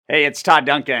Hey, it's Todd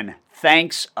Duncan.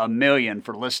 Thanks a million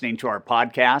for listening to our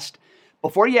podcast.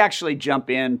 Before you actually jump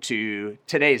into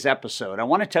today's episode, I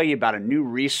want to tell you about a new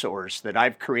resource that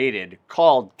I've created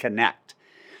called Connect.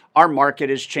 Our market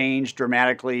has changed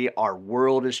dramatically. Our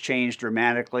world has changed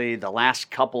dramatically. The last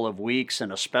couple of weeks,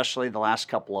 and especially the last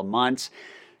couple of months,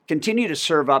 continue to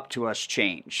serve up to us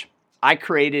change. I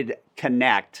created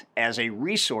Connect as a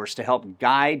resource to help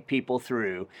guide people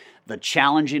through the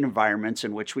challenging environments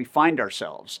in which we find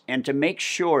ourselves and to make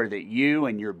sure that you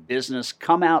and your business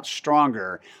come out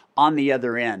stronger on the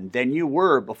other end than you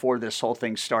were before this whole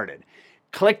thing started.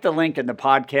 Click the link in the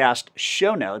podcast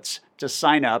show notes to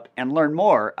sign up and learn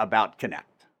more about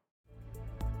Connect.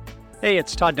 Hey,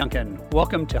 it's Todd Duncan.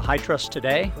 Welcome to High Trust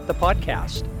Today, the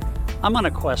podcast. I'm on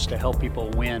a quest to help people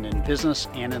win in business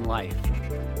and in life.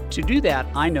 To do that,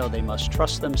 I know they must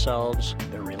trust themselves,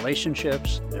 their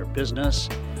relationships, their business,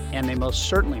 and they most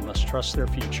certainly must trust their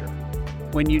future.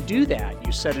 When you do that,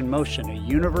 you set in motion a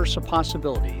universe of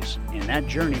possibilities, and that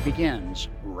journey begins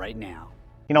right now.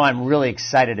 You know, I'm really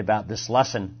excited about this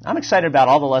lesson. I'm excited about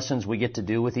all the lessons we get to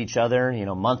do with each other. You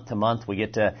know, month to month, we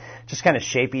get to just kind of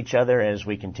shape each other as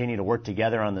we continue to work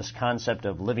together on this concept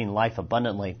of living life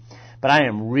abundantly. But I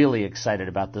am really excited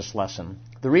about this lesson.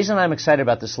 The reason I'm excited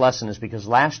about this lesson is because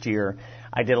last year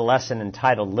I did a lesson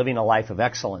entitled Living a Life of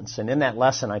Excellence. And in that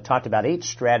lesson, I talked about 8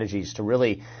 strategies to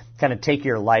really kind of take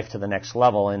your life to the next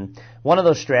level. And one of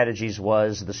those strategies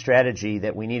was the strategy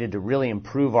that we needed to really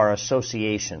improve our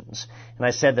associations. And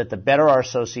I said that the better our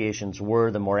associations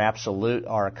were, the more absolute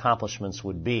our accomplishments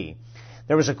would be.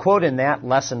 There was a quote in that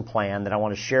lesson plan that I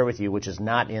want to share with you, which is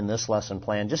not in this lesson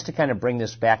plan, just to kind of bring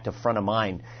this back to front of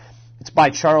mind. It's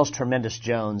by Charles Tremendous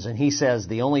Jones, and he says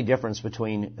the only difference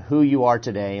between who you are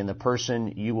today and the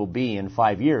person you will be in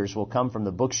 5 years will come from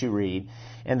the books you read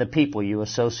and the people you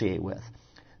associate with.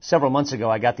 Several months ago,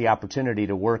 I got the opportunity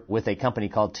to work with a company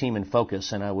called Team in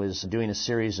Focus, and I was doing a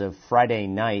series of Friday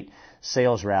night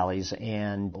sales rallies,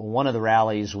 and one of the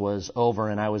rallies was over,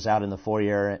 and I was out in the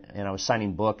foyer, and I was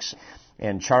signing books.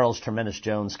 And Charles Tremendous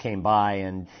Jones came by,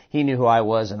 and he knew who I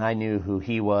was, and I knew who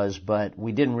he was, but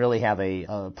we didn't really have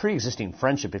a pre-existing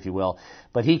friendship, if you will.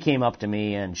 But he came up to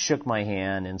me and shook my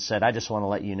hand and said, I just want to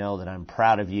let you know that I'm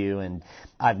proud of you, and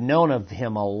I've known of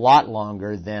him a lot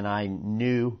longer than I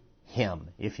knew him,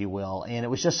 if you will. And it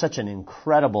was just such an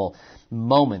incredible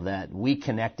moment that we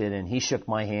connected, and he shook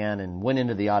my hand and went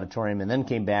into the auditorium and then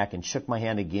came back and shook my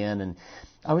hand again. And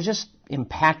I was just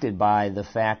impacted by the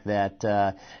fact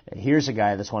that here's a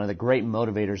guy that's one of the great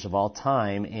motivators of all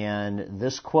time, and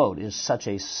this quote is such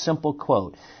a simple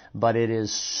quote, but it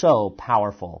is so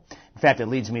powerful. In fact, it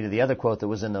leads me to the other quote that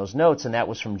was in those notes, and that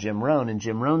was from Jim Rohn, and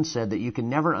Jim Rohn said that you can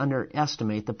never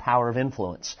underestimate the power of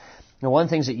influence. Now, one of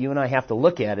the things that you and I have to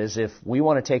look at is if we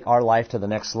want to take our life to the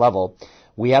next level,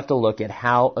 we have to look at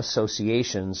how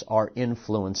associations are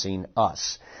influencing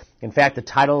us. In fact, the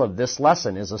title of this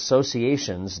lesson is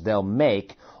Associations, They'll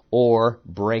Make or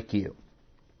Break You.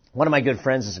 One of my good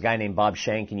friends is a guy named Bob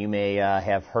Shank, and you may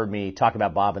have heard me talk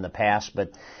about Bob in the past,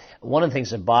 but one of the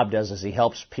things that Bob does is he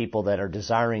helps people that are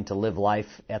desiring to live life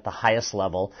at the highest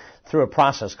level through a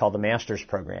process called the Masters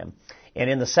Program. And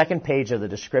in the second page of the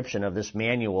description of this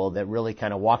manual that really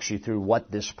kind of walks you through what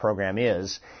this program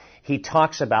is, he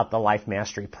talks about the life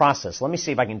mastery process. Let me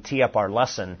see if I can tee up our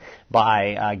lesson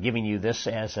by giving you this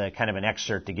as a kind of an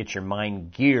excerpt to get your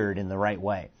mind geared in the right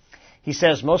way. He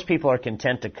says, most people are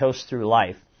content to coast through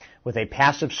life. With a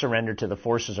passive surrender to the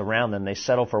forces around them, they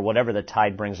settle for whatever the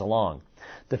tide brings along.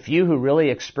 The few who really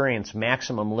experience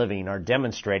maximum living are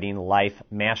demonstrating life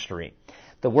mastery.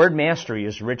 The word mastery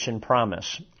is rich in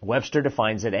promise. Webster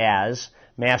defines it as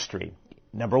mastery.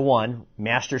 Number 1,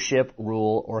 mastership,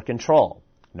 rule, or control.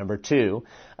 Number 2,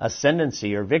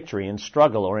 ascendancy or victory in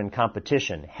struggle or in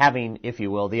competition, having, if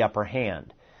you will, the upper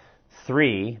hand.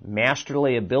 3,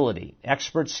 masterly ability,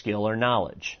 expert skill or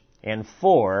knowledge. And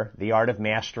 4, the art of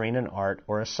mastering an art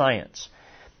or a science.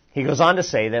 He goes on to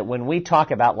say that when we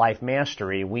talk about life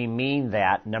mastery, we mean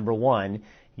that, number 1,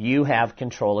 you have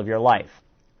control of your life.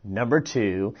 Number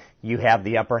 2, you have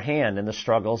the upper hand in the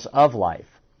struggles of life.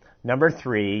 Number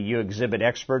 3, you exhibit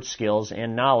expert skills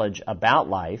and knowledge about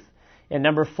life. And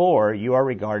number 4, you are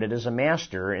regarded as a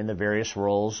master in the various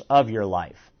roles of your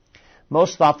life.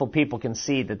 Most thoughtful people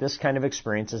concede that this kind of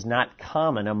experience is not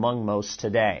common among most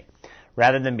today.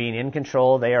 Rather than being in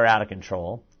control, they are out of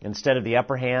control. Instead of the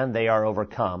upper hand, they are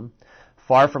overcome.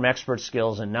 Far from expert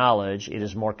skills and knowledge, it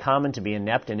is more common to be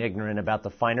inept and ignorant about the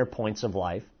finer points of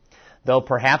life. Though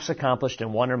perhaps accomplished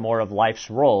in one or more of life's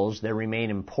roles, there remain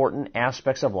important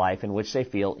aspects of life in which they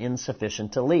feel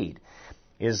insufficient to lead.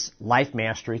 Is life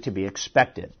mastery to be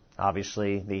expected?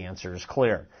 Obviously, the answer is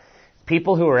clear.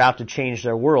 People who are out to change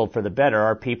their world for the better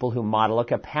are people who model a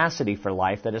capacity for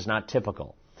life that is not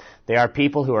typical. They are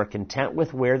people who are content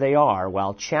with where they are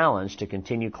while challenged to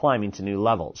continue climbing to new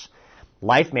levels.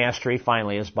 Life mastery,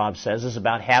 finally, as Bob says, is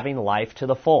about having life to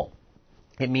the full.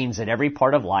 It means that every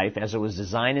part of life, as it was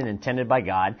designed and intended by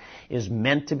God, is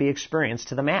meant to be experienced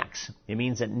to the max. It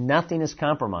means that nothing is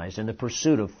compromised in the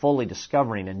pursuit of fully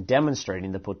discovering and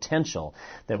demonstrating the potential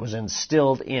that was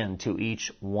instilled into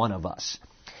each one of us.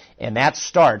 And that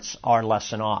starts our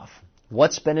lesson off.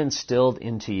 What's been instilled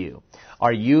into you?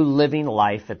 Are you living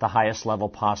life at the highest level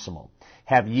possible?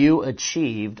 Have you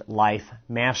achieved life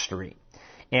mastery?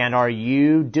 And are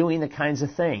you doing the kinds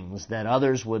of things that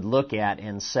others would look at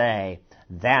and say,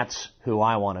 that's who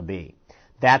I want to be.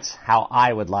 That's how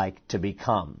I would like to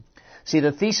become. See,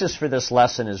 the thesis for this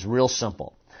lesson is real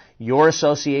simple. Your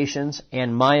associations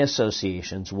and my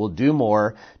associations will do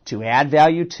more to add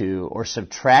value to or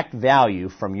subtract value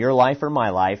from your life or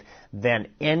my life than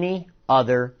any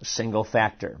other single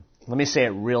factor. Let me say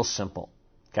it real simple,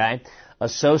 okay?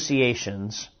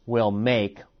 Associations will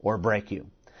make or break you.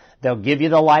 They'll give you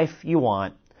the life you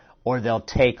want, or they'll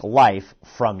take life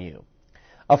from you.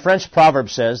 A French proverb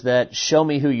says that, show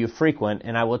me who you frequent,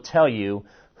 and I will tell you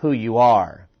who you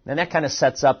are. And that kind of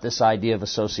sets up this idea of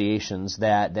associations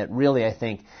that really, I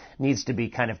think, needs to be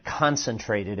kind of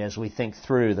concentrated as we think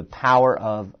through the power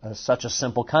of such a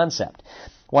simple concept.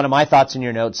 One of my thoughts in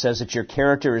your notes says that your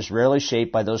character is rarely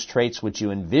shaped by those traits which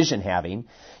you envision having.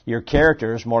 Your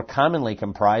character is more commonly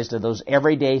comprised of those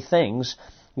everyday things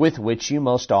with which you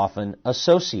most often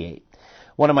associate.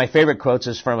 One of my favorite quotes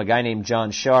is from a guy named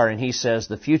John Shar, and he says,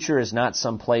 the future is not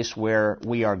some place where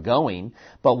we are going,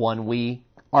 but one we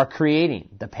are creating.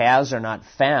 The paths are not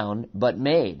found, but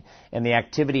made. And the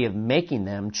activity of making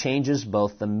them changes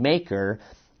both the maker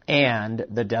and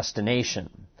the destination.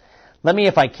 Let me,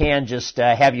 if I can, just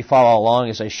have you follow along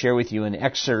as I share with you an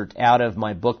excerpt out of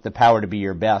my book, The Power to Be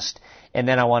Your Best. And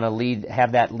then I want to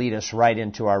have that lead us right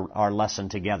into our lesson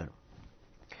together.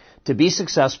 To be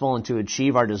successful and to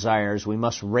achieve our desires, we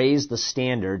must raise the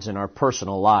standards in our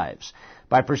personal lives.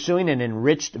 By pursuing an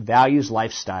enriched values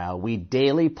lifestyle, we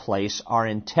daily place our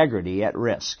integrity at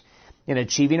risk. In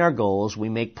achieving our goals, we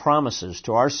make promises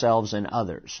to ourselves and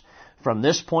others. From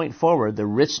this point forward, the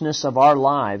richness of our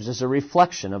lives is a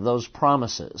reflection of those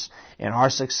promises, and our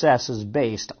success is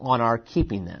based on our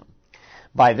keeping them.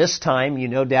 By this time, you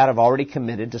no doubt have already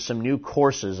committed to some new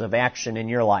courses of action in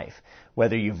your life.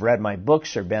 Whether you've read my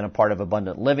books or been a part of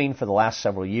Abundant Living for the last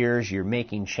several years, you're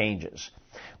making changes.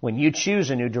 When you choose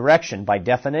a new direction, by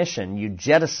definition, you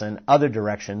jettison other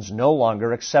directions no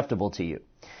longer acceptable to you.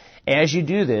 As you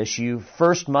do this, you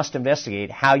first must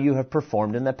investigate how you have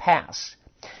performed in the past.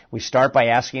 We start by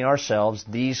asking ourselves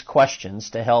these questions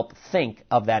to help think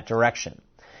of that direction.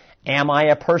 Am I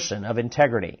a person of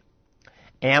integrity?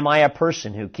 Am I a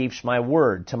person who keeps my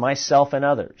word to myself and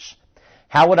others?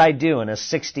 How would I do in a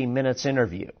 60 minutes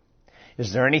interview?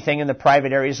 Is there anything in the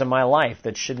private areas of my life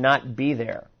that should not be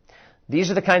there? These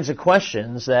are the kinds of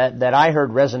questions that I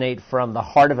heard resonate from the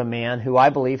heart of a man who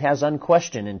I believe has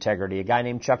unquestioned integrity, a guy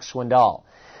named Chuck Swindoll.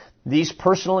 These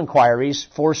personal inquiries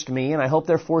forced me, and I hope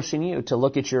they're forcing you, to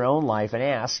look at your own life and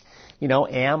ask,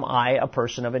 am I a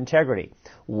person of integrity?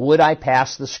 Would I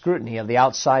pass the scrutiny of the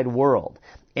outside world?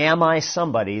 Am I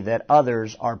somebody that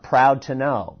others are proud to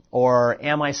know? Or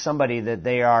am I somebody that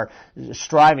they are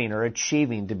striving or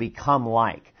achieving to become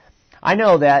like? I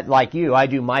know that, like you, I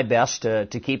do my best to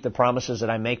keep the promises that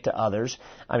I make to others.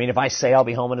 I mean, if I say I'll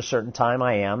be home at a certain time,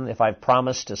 I am. If I've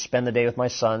promised to spend the day with my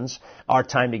sons, our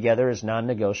time together is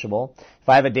non-negotiable. If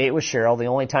I have a date with Cheryl, the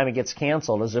only time it gets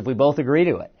canceled is if we both agree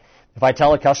to it. If I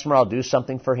tell a customer I'll do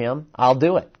something for him, I'll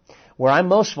do it. Where I'm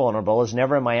most vulnerable is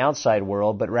never in my outside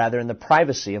world, but rather in the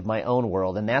privacy of my own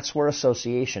world. And that's where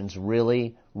associations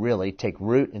really, really take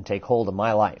root and take hold of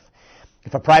my life.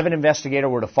 If a private investigator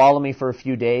were to follow me for a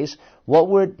few days, what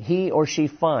would he or she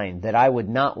find that I would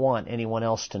not want anyone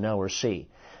else to know or see?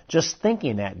 Just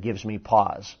thinking that gives me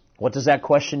pause. What does that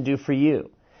question do for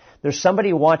you? There's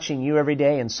somebody watching you every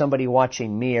day and somebody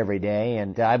watching me every day,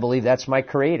 and I believe that's my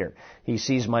Creator. He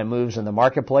sees my moves in the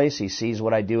marketplace. He sees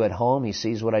what I do at home. He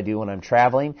sees what I do when I'm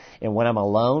traveling and when I'm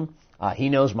alone. He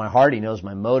knows my heart. He knows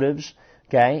my motives.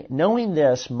 Okay? Knowing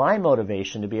this, my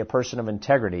motivation to be a person of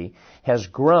integrity has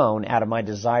grown out of my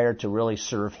desire to really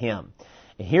serve Him.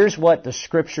 And here's what the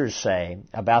Scriptures say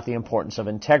about the importance of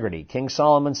integrity. King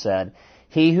Solomon said,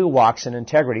 "He who walks in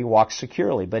integrity walks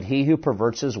securely, but he who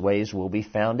perverts his ways will be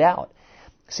found out."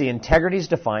 See, integrity is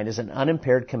defined as an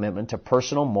unimpaired commitment to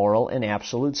personal, moral, and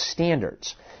absolute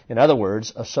standards. In other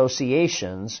words,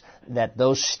 associations that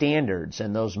those standards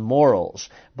and those morals,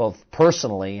 both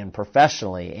personally and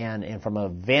professionally and from a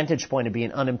vantage point of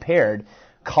being unimpaired,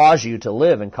 cause you to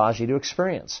live and cause you to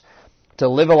experience. To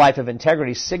live a life of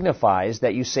integrity signifies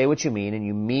that you say what you mean and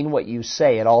you mean what you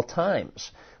say at all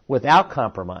times without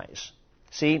compromise.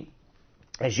 See,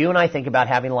 as you and I think about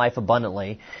having life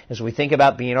abundantly, as we think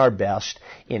about being our best,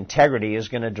 integrity is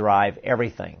going to drive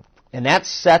everything. And that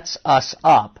sets us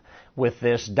up with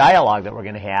this dialogue that we're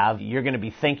going to have. You're going to be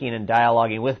thinking and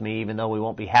dialoguing with me, even though we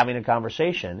won't be having a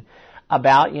conversation,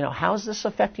 about, how's this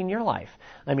affecting your life?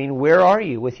 I mean, where are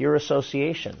you with your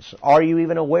associations? Are you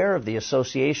even aware of the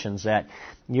associations that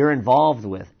you're involved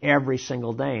with every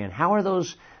single day? And how are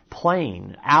those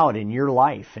playing out in your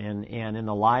life and in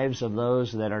the lives of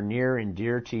those that are near and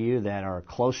dear to you, that are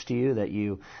close to you, that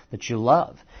you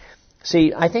love?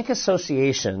 See, I think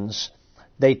associations,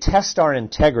 they test our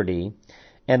integrity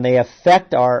and they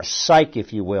affect our psyche,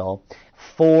 if you will,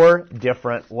 4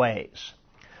 different ways.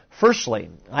 Firstly,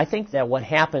 I think that what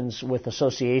happens with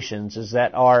associations is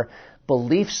that our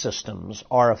belief systems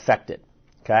are affected.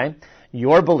 Okay?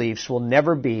 Your beliefs will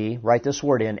never be, write this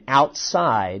word in,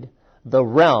 outside the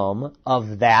realm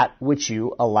of that which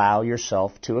you allow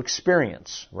yourself to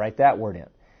experience. Write that word in.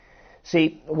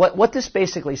 See, what this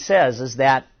basically says is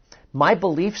that my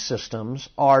belief systems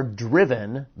are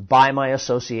driven by my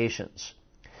associations.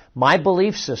 My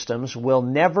belief systems will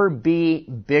never be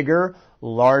bigger,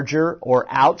 larger, or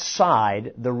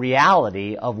outside the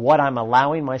reality of what I'm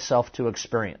allowing myself to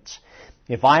experience.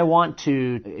 If I want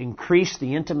to increase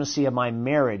the intimacy of my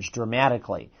marriage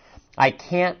dramatically, I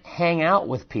can't hang out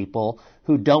with people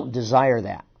who don't desire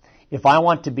that. If I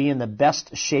want to be in the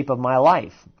best shape of my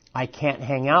life, I can't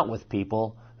hang out with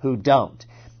people who don't.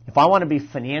 If I want to be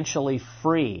financially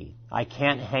free, I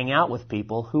can't hang out with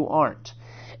people who aren't.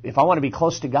 If I want to be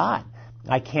close to God,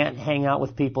 I can't hang out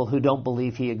with people who don't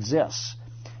believe He exists.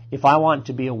 If I want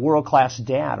to be a world-class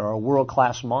dad or a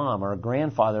world-class mom or a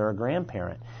grandfather or a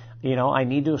grandparent, I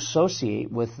need to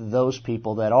associate with those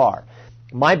people that are.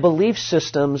 My belief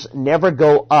systems never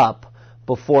go up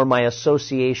before my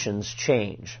associations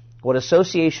change. What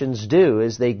associations do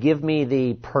is they give me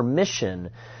the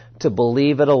permission to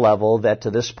believe at a level that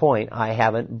to this point I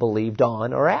haven't believed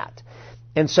on or at.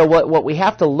 And so what we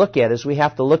have to look at is we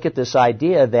have to look at this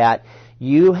idea that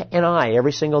you and I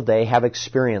every single day have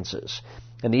experiences.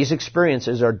 And these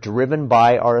experiences are driven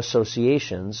by our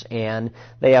associations, and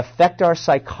they affect our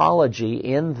psychology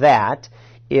in that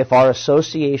if our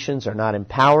associations are not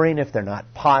empowering, if they're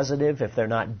not positive, if they're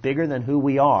not bigger than who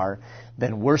we are,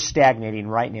 then we're stagnating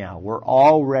right now. We're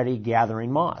already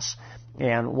gathering moss.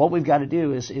 And what we've got to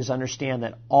do is understand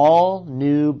that all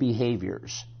new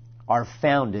behaviors are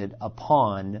founded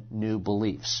upon new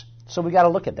beliefs. So we've got to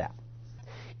look at that.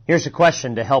 Here's a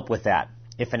question to help with that.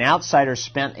 If an outsider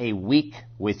spent a week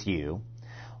with you,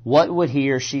 what would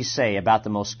he or she say about the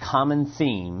most common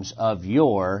themes of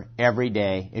your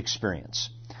everyday experience?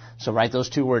 So write those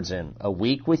 2 words in. A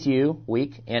week with you,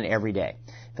 week, and every day.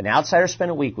 If an outsider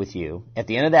spent a week with you, at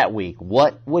the end of that week,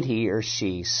 what would he or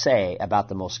she say about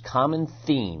the most common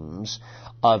themes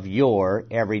of your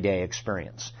everyday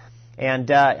experience? And,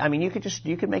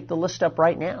 you could make the list up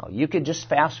right now. You could just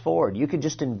fast forward. You could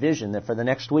just envision that for the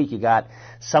next week you got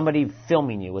somebody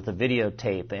filming you with a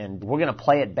videotape, and we're going to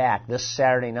play it back this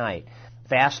Saturday night.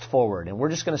 Fast forward, and we're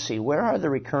just going to see where are the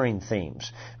recurring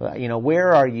themes.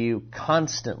 Where are you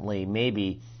constantly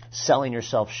maybe selling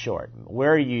yourself short?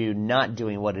 Where are you not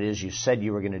doing what it is you said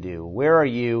you were going to do? Where are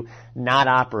you not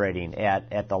operating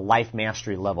at the life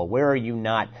mastery level? Where are you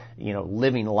not,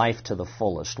 living life to the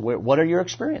fullest? What are your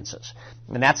experiences?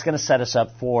 And that's going to set us up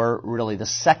for really the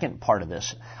second part of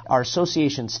this. Our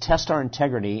associations test our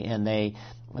integrity, and they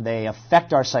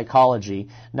affect our psychology,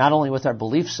 not only with our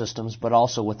belief systems, but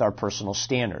also with our personal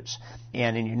standards.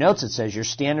 And in your notes it says your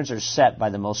standards are set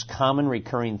by the most common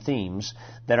recurring themes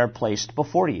that are placed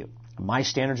before you. My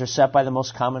standards are set by the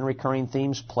most common recurring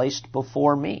themes placed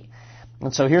before me.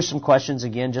 And so here's some questions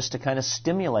again just to kind of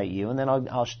stimulate you, and then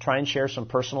I'll try and share some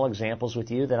personal examples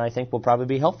with you that I think will probably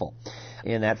be helpful.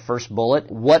 In that first bullet,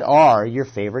 what are your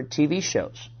favorite TV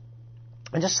shows?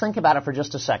 And just think about it for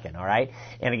just a second, all right?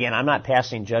 And again, I'm not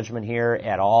passing judgment here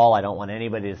at all. I don't want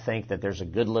anybody to think that there's a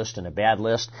good list and a bad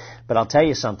list. But I'll tell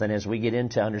you something, as we get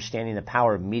into understanding the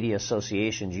power of media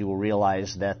associations, you will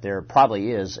realize that there probably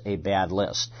is a bad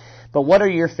list. But what are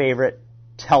your favorite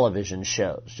television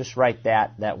shows? Just write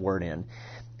that word in.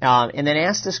 And then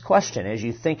ask this question as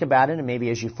you think about it and maybe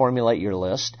as you formulate your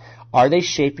list. Are they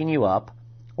shaping you up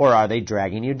or are they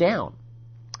dragging you down?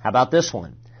 How about this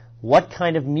one? What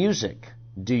kind of music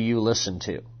do you listen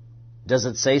to? Does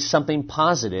it say something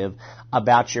positive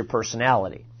about your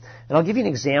personality? And I'll give you an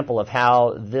example of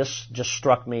how this just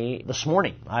struck me this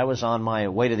morning. I was on my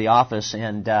way to the office,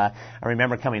 and I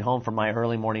remember coming home from my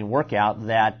early morning workout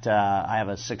that I have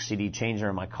a 6-CD changer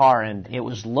in my car, and it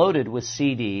was loaded with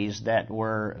CDs that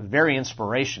were very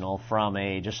inspirational from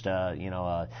a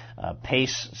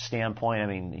pace standpoint. I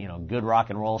mean, good rock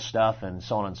and roll stuff and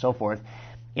so on and so forth.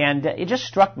 And it just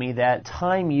struck me that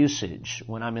time usage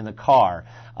when I'm in the car,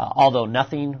 although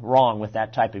nothing wrong with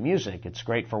that type of music, it's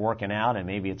great for working out and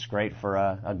maybe it's great for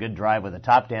a good drive with the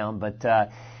top down, but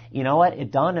you know what?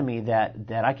 It dawned on me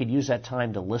that I could use that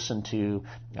time to listen to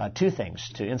two things,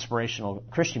 to inspirational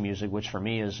Christian music, which for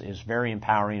me is very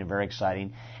empowering and very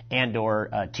exciting, and or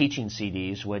teaching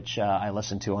CDs, which I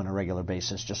listen to on a regular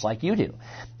basis, just like you do.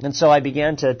 And so I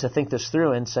began to think this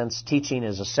through, and since teaching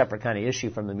is a separate kind of issue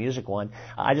from the music one,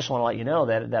 I just want to let you know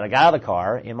that I got out of the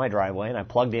car in my driveway and I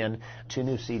plugged in 2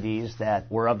 new CDs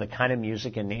that were of the kind of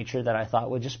music and nature that I thought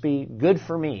would just be good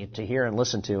for me to hear and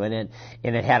listen to, and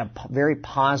it had a very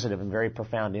positive and very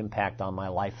profound impact on my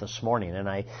life this morning. And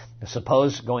I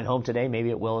suppose going home today, maybe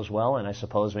it will as well, and I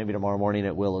suppose maybe tomorrow morning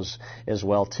it will as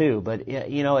well too. But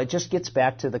it just gets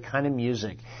back to the kind of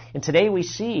music. And today we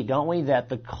see, don't we, that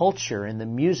the culture and the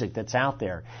music that's out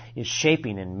there is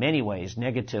shaping in many ways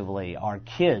negatively our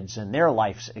kids and their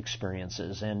life's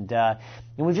experiences. And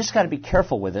we've just got to be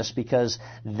careful with this, because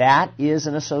that is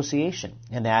an association,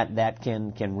 and that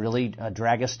can really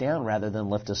drag us down rather than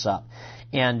lift us up.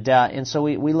 And so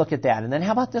we look at that. And then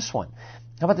how about this one?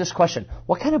 How about this question?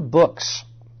 What kind of books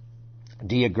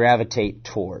do you gravitate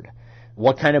toward?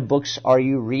 What kind of books are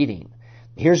you reading?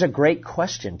 Here's a great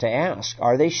question to ask.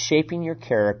 Are they shaping your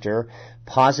character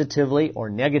positively or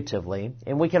negatively?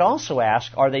 And we could also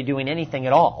ask, are they doing anything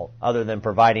at all other than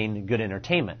providing good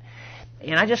entertainment?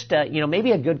 And I just,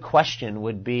 maybe a good question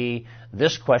would be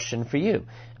this question for you.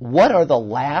 What are the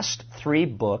last 3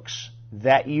 books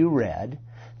that you read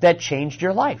that changed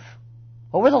your life?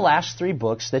 What were the last 3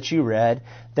 books that you read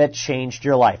that changed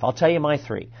your life? I'll tell you my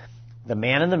 3. The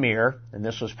Man in the Mirror, and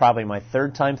this was probably my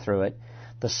 3rd time through it,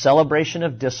 The Celebration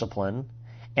of Discipline,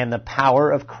 and The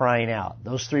Power of Crying Out.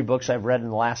 Those 3 books I've read in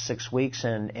the last 6 weeks,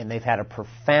 and they've had a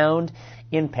profound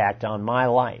impact on my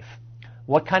life.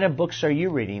 What kind of books are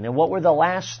you reading? And what were the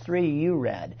last 3 you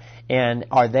read? And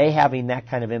are they having that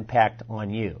kind of impact on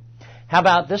you? How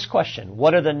about this question?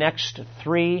 What are the next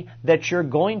 3 that you're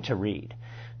going to read?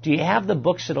 Do you have the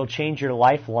books that'll change your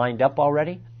life lined up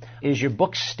already? Is your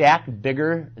book stack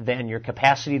bigger than your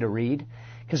capacity to read?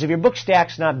 Because if your book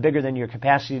stack's not bigger than your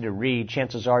capacity to read,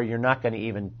 chances are you're not going to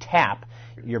even tap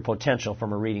your potential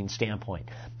from a reading standpoint.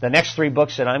 The next 3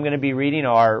 books that I'm going to be reading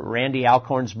are Randy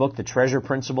Alcorn's book, The Treasure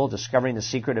Principle, Discovering the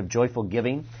Secret of Joyful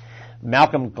Giving,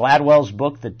 Malcolm Gladwell's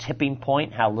book, The Tipping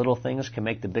Point, How Little Things Can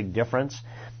Make the Big Difference,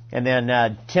 and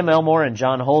then Tim Elmore and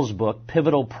John Hull's book,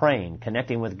 Pivotal Praying,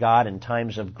 Connecting with God in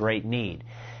Times of Great Need.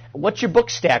 What's your book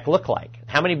stack look like?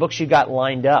 How many books you got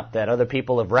lined up that other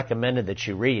people have recommended that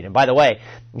you read? And by the way,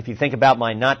 if you think about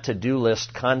my not-to-do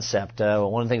list concept,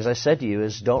 one of the things I said to you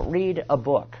is don't read a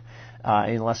book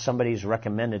unless somebody's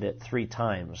recommended it 3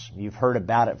 times. You've heard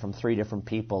about it from 3 different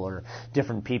people, or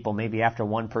different people. Maybe after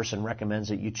one person recommends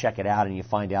it, you check it out and you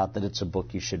find out that it's a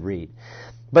book you should read.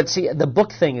 But see, the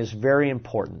book thing is very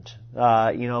important.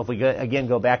 If we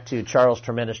go back to Charles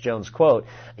Tremendous Jones' quote,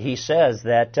 he says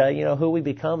that, who we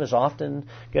become is often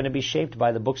going to be shaped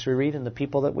by the books we read and the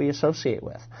people that we associate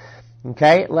with.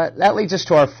 Okay, that leads us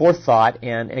to our 4th thought,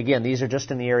 and again, these are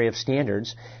just in the area of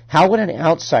standards. How would an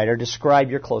outsider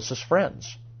describe your closest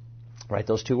friends? Write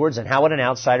those 2 words, and how would an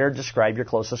outsider describe your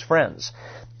closest friends?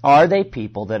 Are they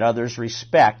people that others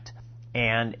respect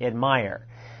and admire?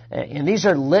 And these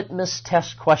are litmus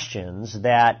test questions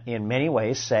that in many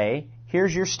ways say,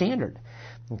 here's your standard.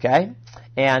 Okay?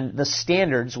 And the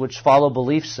standards which follow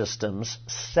belief systems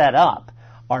set up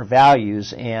our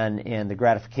values and the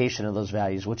gratification of those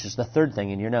values, which is the 3rd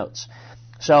thing in your notes.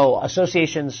 So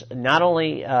associations not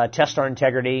only test our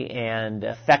integrity and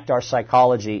affect our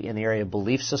psychology in the area of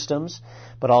belief systems,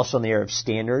 but also in the area of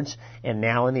standards, and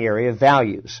now in the area of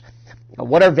values.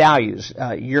 What are values?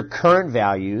 Your current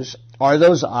values are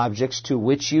those objects to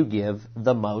which you give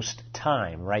the most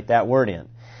time. Write that word in.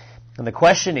 And the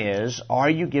question is, are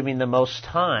you giving the most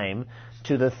time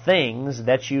to the things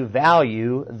that you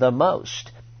value the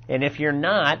most? And if you're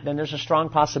not, then there's a strong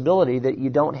possibility that you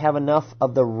don't have enough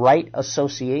of the right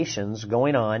associations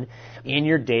going on in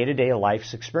your day-to-day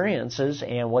life's experiences.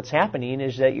 And what's happening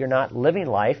is that you're not living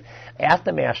life at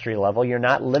the mastery level. You're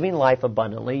not living life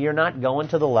abundantly. You're not going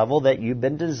to the level that you've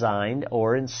been designed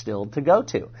or instilled to go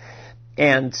to.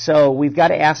 And so we've got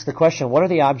to ask the question, what are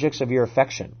the objects of your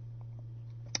affection?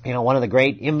 You know, one of the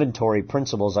great inventory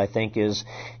principles, I think, is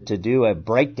to do a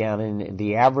breakdown in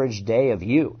the average day of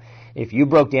you. If you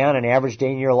broke down an average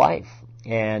day in your life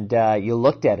and you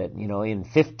looked at it, you know, in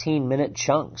 15-minute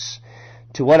chunks,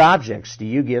 to what objects do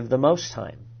you give the most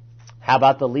time? How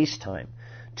about the least time?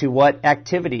 To what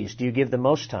activities do you give the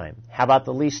most time? How about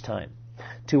the least time?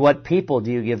 To what people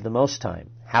do you give the most time?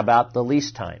 How about the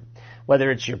least time?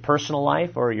 Whether it's your personal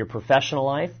life or your professional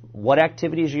life, what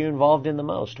activities are you involved in the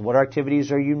most? What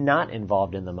activities are you not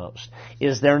involved in the most?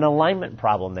 Is there an alignment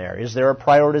problem there? Is there a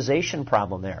prioritization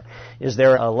problem there? Is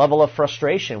there a level of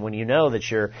frustration when you know that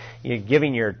you're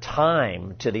giving your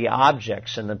time to the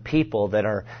objects and the people that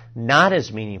are not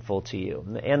as meaningful to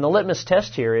you? And the litmus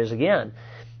test here is, again,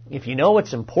 if you know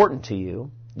what's important to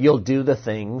you, you'll do the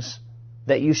things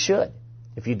that you should.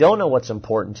 If you don't know what's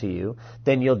important to you,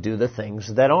 then you'll do the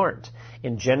things that aren't.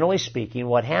 And generally speaking,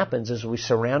 what happens is we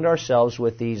surround ourselves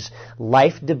with these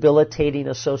life-debilitating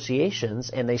associations,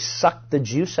 and they suck the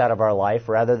juice out of our life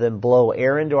rather than blow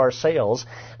air into our sails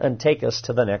and take us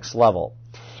to the next level.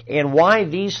 And why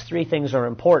these three things are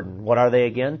important, what are they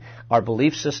again? Our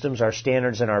belief systems, our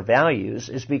standards, and our values,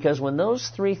 is because when those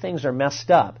three things are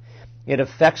messed up, it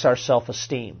affects our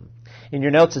self-esteem. In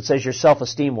your notes, it says your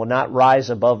self-esteem will not rise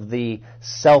above the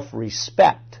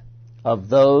self-respect of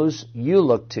those you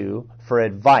look to for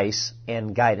advice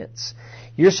and guidance.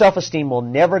 Your self-esteem will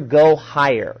never go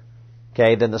higher,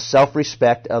 okay, than the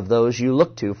self-respect of those you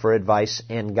look to for advice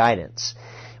and guidance.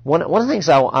 One of the things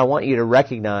I want you to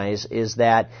recognize is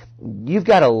that you've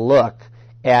got to look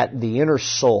at the inner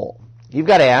soul. You've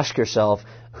got to ask yourself,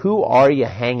 who are you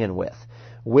hanging with?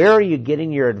 Where are you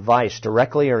getting your advice,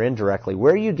 directly or indirectly?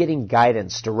 Where are you getting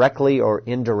guidance, directly or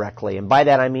indirectly? And by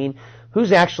that I mean,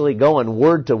 who's actually going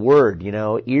word to word, you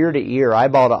know, ear to ear,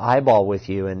 eyeball to eyeball with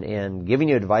you and giving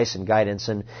you advice and guidance?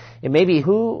 And maybe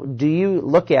who do you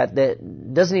look at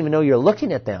that doesn't even know you're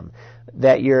looking at them,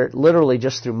 that you're literally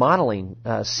just through modeling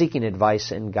seeking advice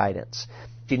and guidance?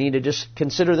 You need to just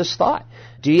consider this thought.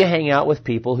 Do you hang out with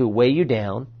people who weigh you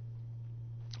down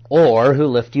or who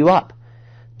lift you up?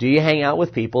 Do you hang out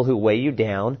with people who weigh you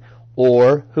down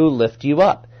or who lift you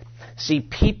up? See,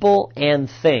 people and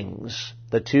things,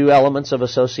 the two elements of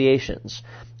associations,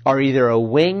 are either a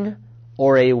wing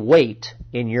or a weight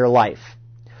in your life.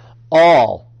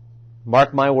 All,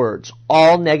 mark my words,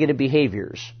 all negative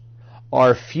behaviors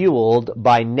are fueled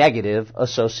by negative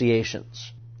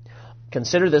associations.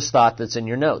 Consider this thought that's in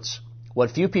your notes. What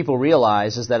few people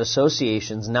realize is that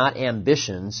associations, not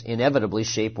ambitions, inevitably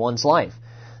shape one's life.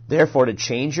 Therefore, to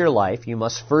change your life, you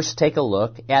must first take a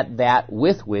look at that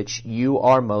with which you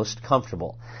are most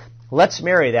comfortable. Let's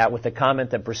marry that with the comment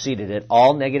that preceded it.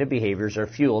 All negative behaviors are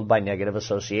fueled by negative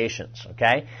associations,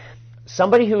 okay?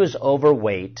 Somebody who is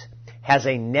overweight has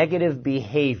a negative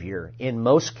behavior in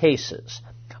most cases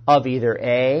of either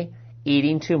A,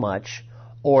 eating too much,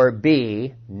 or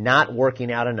B, not working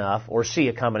out enough, or C,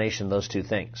 a combination of those two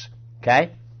things,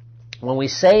 okay? When we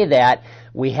say that,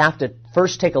 we have to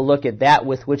first take a look at that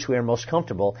with which we are most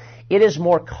comfortable. It is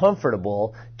more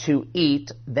comfortable to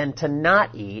eat than to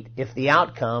not eat if the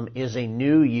outcome is a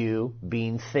new you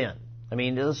being thin. I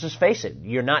mean, let's just face it.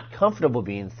 You're not comfortable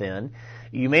being thin.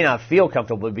 You may not feel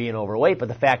comfortable being overweight, but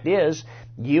the fact is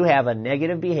you have a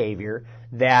negative behavior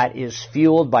that is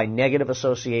fueled by negative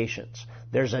associations.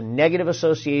 There's a negative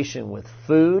association with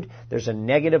food. There's a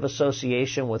negative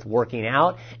association with working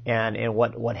out. And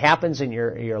what happens in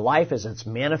your life is it's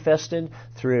manifested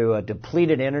through a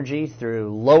depleted energy,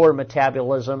 through lower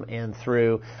metabolism, and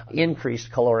through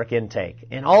increased caloric intake.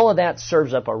 And all of that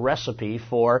serves up a recipe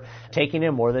for taking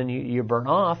in more than you burn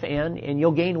off, and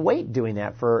you'll gain weight doing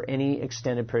that for any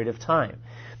extended period of time.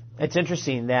 It's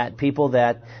interesting that people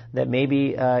that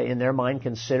maybe in their mind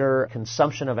consider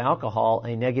consumption of alcohol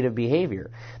a negative behavior,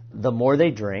 the more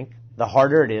they drink, the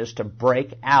harder it is to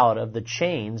break out of the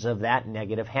chains of that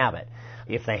negative habit.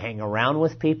 If they hang around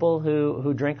with people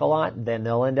who drink a lot, then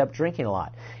they'll end up drinking a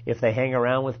lot. If they hang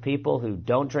around with people who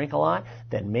don't drink a lot,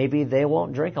 then maybe they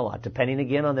won't drink a lot, depending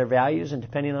again on their values and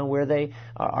depending on where they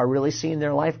are really seeing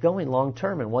their life going long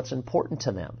term and what's important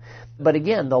to them. But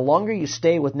again, the longer you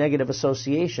stay with negative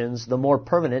associations, the more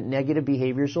permanent negative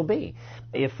behaviors will be.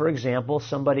 If, for example,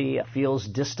 somebody feels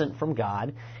distant from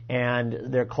God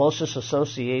and their closest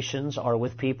associations are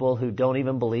with people who don't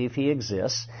even believe He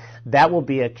exists, that will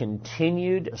be a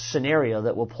continued scenario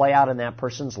that will play out in that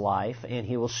person's life, and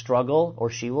he will struggle or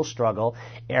she will struggle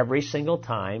every single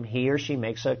time he or she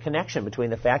makes a connection between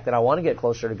the fact that I want to get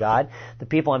closer to God, the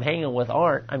people I'm hanging with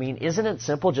aren't. I mean, isn't it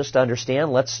simple just to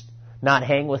understand? Let's not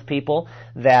hang with people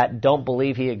that don't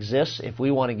believe He exists if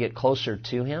we want to get closer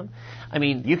to Him? I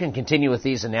mean, you can continue with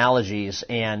these analogies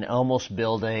and almost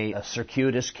build a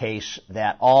circuitous case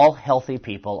that all healthy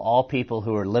people, all people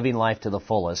who are living life to the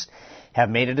fullest, have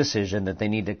made a decision that they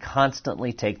need to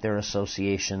constantly take their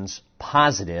associations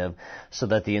positive so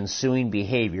that the ensuing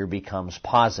behavior becomes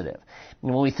positive.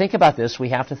 And when we think about this, we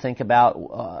have to think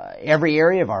about every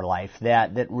area of our life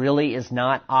that really is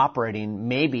not operating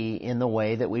maybe in the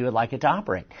way that we would like it to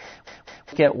operate.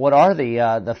 Look at what are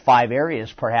the 5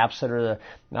 areas perhaps that are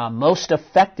the most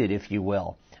affected, if you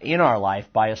will, in our life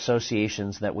by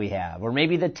associations that we have, or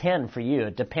maybe the 10 for you.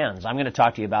 It depends. I'm going to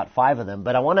talk to you about 5 of them,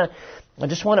 but I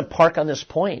just want to park on this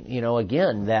point,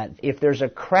 again, that if there's a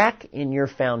crack in your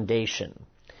foundation,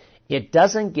 it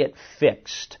doesn't get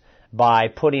fixed by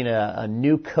putting a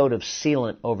new coat of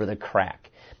sealant over the crack.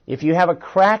 If you have a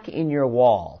crack in your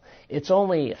wall, it's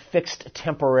only fixed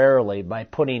temporarily by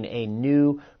putting a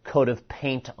new coat of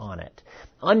paint on it.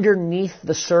 Underneath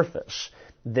the surface,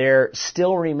 there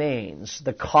still remains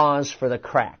the cause for the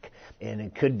crack. And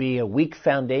it could be a weak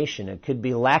foundation. It could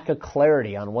be lack of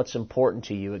clarity on what's important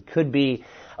to you. It could be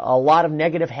a lot of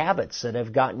negative habits that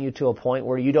have gotten you to a point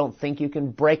where you don't think you can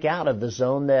break out of the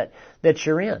zone that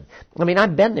you're in. I mean,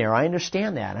 I've been there. I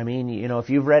understand that. I mean, if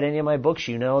you've read any of my books,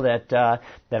 you know that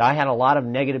I had a lot of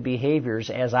negative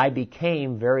behaviors as I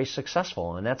became very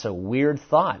successful. And that's a weird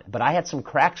thought. But I had some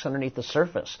cracks underneath the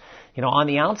surface. On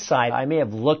the outside, I may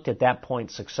have looked at that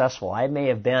point successful. I may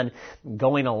have been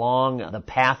going along the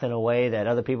path in a way that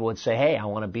other people would say, hey, I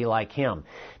want to be like him.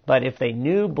 But if they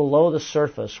knew below the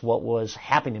surface what was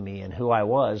happening to me and who I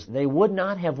was, they would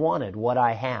not have wanted what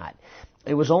I had.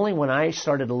 It was only when I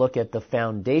started to look at the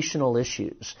foundational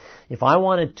issues. If I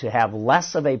wanted to have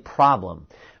less of a problem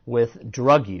with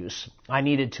drug use, I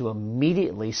needed to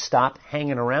immediately stop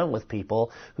hanging around with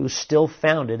people who still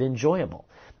found it enjoyable.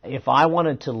 If I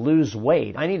wanted to lose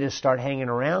weight, I needed to start hanging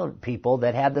around people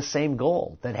that had the same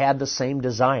goal, that had the same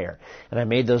desire. And I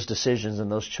made those decisions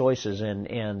and those choices,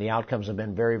 and the outcomes have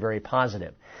been very, very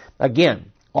positive.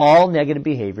 Again, all negative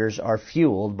behaviors are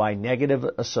fueled by negative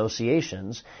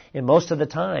associations, and most of the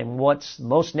time, what's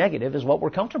most negative is what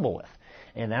we're comfortable with.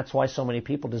 And that's why so many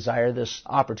people desire this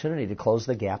opportunity to close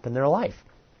the gap in their life.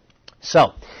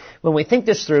 So, when we think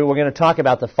this through, we're going to talk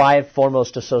about the 5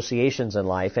 foremost associations in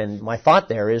life, and my thought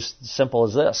there is simple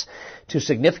as this. To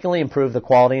significantly improve the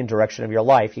quality and direction of your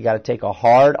life, you got to take a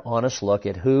hard, honest look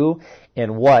at who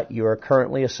and what you are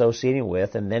currently associating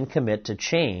with, and then commit to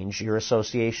change your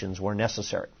associations where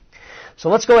necessary. So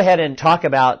let's go ahead and talk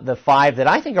about the 5 that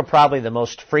I think are probably the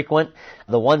most frequent,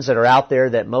 the ones that are out there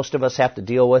that most of us have to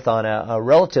deal with on a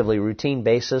relatively routine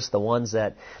basis, the ones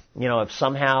that, have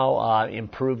somehow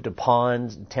improved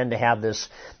upon, tend to have this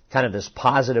kind of this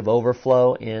positive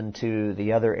overflow into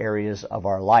the other areas of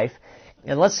our life.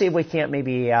 And let's see if we can't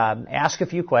maybe ask a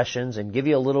few questions and give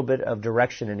you a little bit of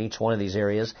direction in each one of these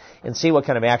areas and see what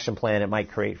kind of action plan it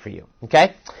might create for you.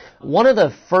 Okay? One of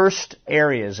the first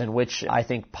areas in which I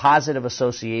think positive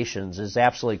associations is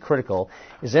absolutely critical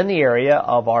is in the area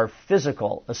of our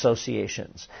physical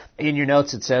associations. In your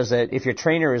notes it says that if your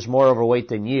trainer is more overweight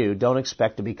than you, don't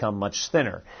expect to become much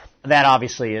thinner. That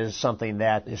obviously is something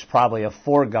that is probably a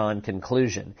foregone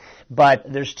conclusion.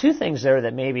 But there's 2 things there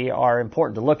that maybe are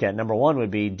important to look at. Number 1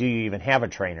 would be, do you even have a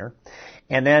trainer?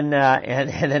 And then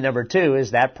number 2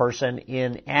 is that person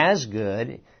in as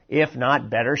good, if not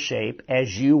better shape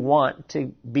as you want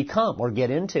to become or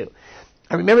get into.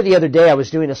 I remember the other day I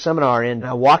was doing a seminar and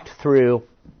I walked through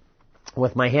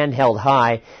with my hand held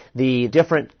high the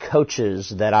different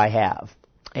coaches that I have.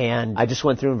 And I just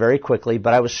went through them very quickly,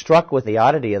 but I was struck with the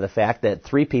oddity of the fact that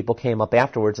 3 people came up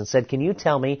afterwards and said, can you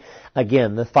tell me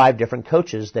again the 5 different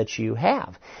coaches that you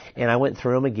have? And I went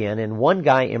through them again, and one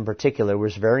guy in particular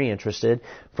was very interested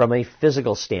from a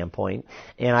physical standpoint,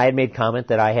 and I had made comment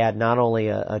that I had not only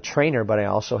a trainer, but I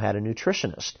also had a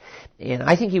nutritionist. And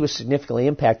I think he was significantly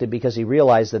impacted because he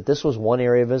realized that this was one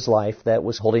area of his life that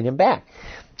was holding him back.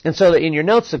 And so in your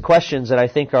notes, the questions that I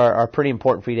think are pretty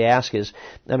important for you to ask is,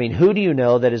 who do you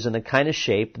know that is in the kind of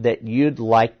shape that you'd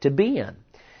like to be in?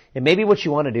 And maybe what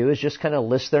you want to do is just kind of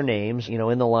list their names, in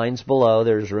the lines below.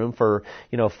 There's room for,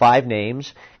 5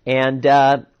 names. And,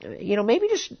 maybe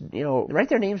just, write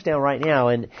their names down right now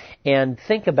and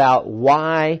think about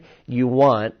why you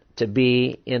want to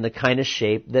be in the kind of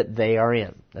shape that they are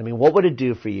in. What would it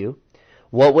do for you?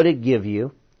 What would it give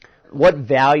you? What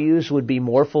values would be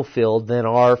more fulfilled than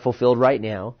are fulfilled right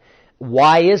now?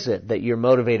 Why is it that you're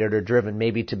motivated or driven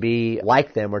maybe to be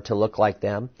like them or to look like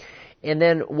them? And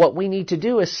then what we need to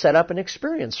do is set up an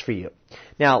experience for you.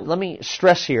 Now, let me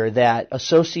stress here that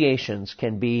associations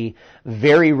can be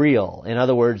very real. In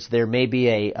other words, there may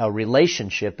be a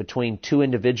relationship between two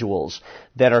individuals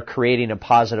that are creating a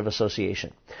positive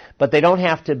association. But they don't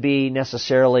have to be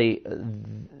necessarily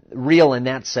real in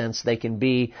that sense. They can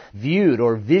be viewed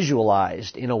or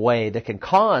visualized in a way that can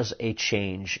cause a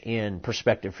change in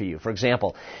perspective for you. For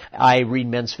example, I read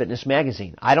Men's Fitness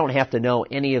magazine. I don't have to know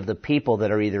any of the people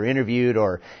that are either interviewed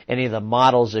or any of the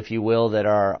models, if you will, that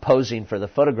are posing for the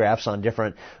photographs on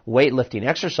different weightlifting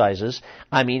exercises.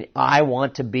 I mean, I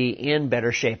want to be in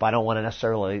better shape. I don't want to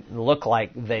necessarily look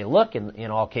like they look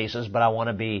in all cases, but I want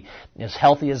to be as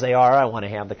healthy as they are. I want to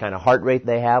have the kind of heart rate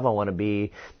they have. I want to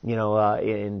be,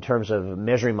 in terms of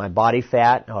measuring my body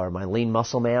fat or my lean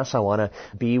muscle mass, I want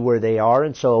to be where they are.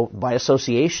 And so by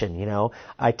association,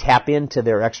 I tap into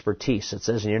their expertise. It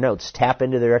says in your notes, tap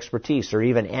into their expertise, or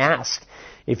even ask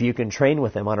if you can train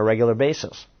with them on a regular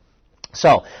basis.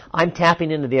 So I'm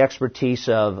tapping into the expertise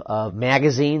of a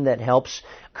magazine that helps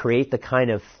create the kind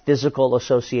of physical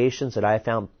associations that I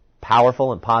found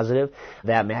powerful and positive.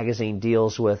 That magazine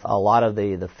deals with a lot of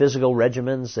the physical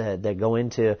regimens that go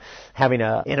into having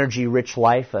an energy-rich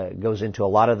life. It goes into a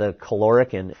lot of the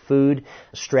caloric and food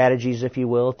strategies, if you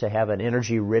will, to have an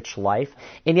energy-rich life.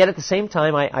 And yet at the same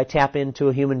time, I tap into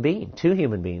a human being, two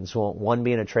human beings, one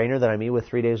being a trainer that I meet with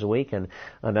 3 days a week, and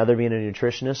another being a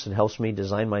nutritionist and helps me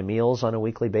design my meals on a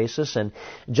weekly basis. And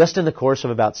just in the course of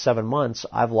about 7 months,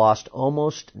 I've lost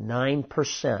almost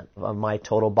 9% of my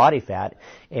total body fat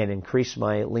and increase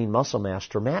my lean muscle mass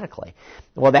dramatically.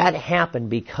 Well, that happened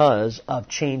because of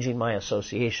changing my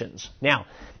associations. Now,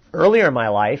 earlier in my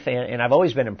life, and I've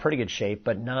always been in pretty good shape,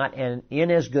 but not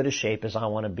in as good a shape as I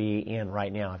want to be in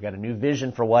right now. I've got a new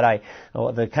vision for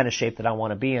the kind of shape that I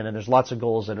want to be in, and there's lots of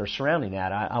goals that are surrounding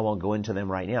that. I won't go into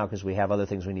them right now because we have other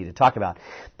things we need to talk about.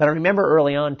 But I remember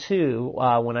early on, too,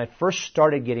 when I first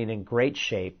started getting in great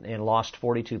shape and lost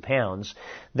 42 pounds,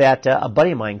 that a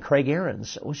buddy of mine, Craig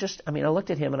Ahrens, I looked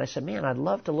at him and I said, man, I'd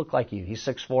love to look like you. He's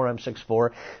 6'4", I'm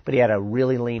 6'4", but he had a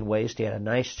really lean waist. He had a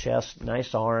nice chest,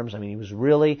 nice arms. He was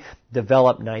really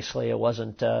developed nicely. It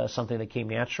wasn't something that came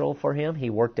natural for him. He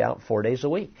worked out 4 days a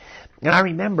week. And I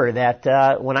remember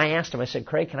that when I asked him, I said,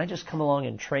 Craig, can I just come along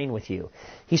and train with you?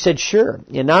 He said, sure.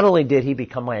 And not only did he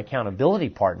become my accountability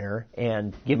partner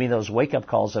and give me those wake-up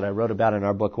calls that I wrote about in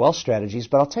our book, Wealth Strategies,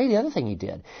 but I'll tell you the other thing he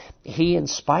did. He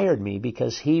inspired me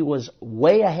because he was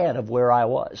way ahead of where I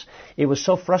was. It was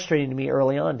so frustrating to me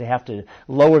early on to have to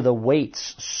lower the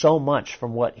weights so much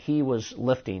from what he was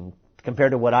lifting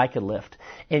compared to what I could lift.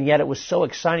 And yet it was so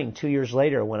exciting 2 years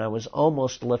later when I was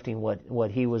almost lifting what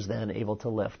he was then able to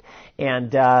lift.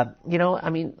 And,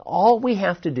 all we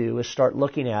have to do is start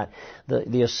looking at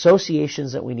the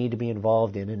associations that we need to be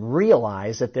involved in and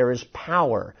realize that there is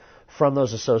power from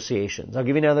those associations. I'll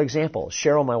give you another example.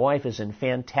 Cheryl, my wife, is in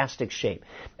fantastic shape.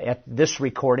 At this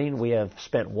recording, we have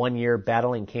spent 1 year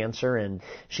battling cancer, and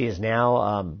she is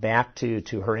now back to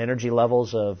her energy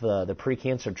levels of the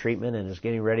pre-cancer treatment and is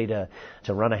getting ready to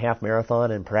run a half marathon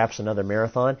and perhaps another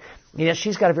marathon. And yet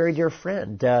she's got a very dear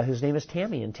friend whose name is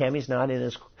Tammy, and Tammy's not in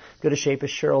as good a shape as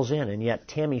Cheryl's in, and yet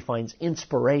Tammy finds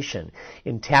inspiration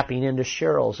in tapping into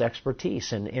Cheryl's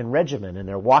expertise and regimen, and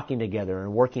they're walking together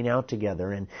and working out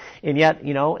together, and yet,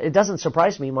 it doesn't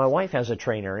surprise me, my wife has a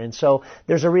trainer, and so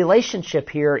there's a relationship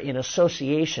here in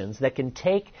associations that can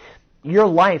take your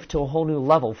life to a whole new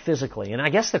level physically. And I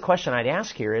guess the question I'd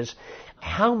ask here is,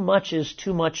 how much is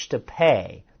too much to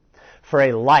pay for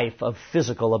a life of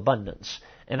physical abundance?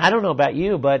 And I don't know about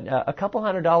you, but a couple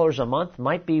 $100 a month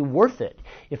might be worth it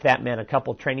if that meant a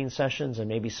couple training sessions and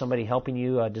maybe somebody helping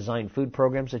you design food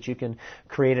programs that you can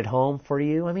create at home for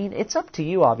you. It's up to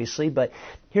you, obviously, but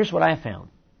here's what I found.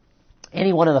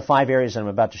 Any one of the 5 areas that I'm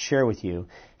about to share with you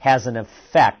has an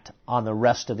effect on the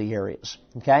rest of the areas,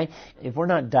 okay? If we're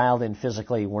not dialed in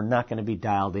physically, we're not going to be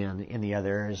dialed in the other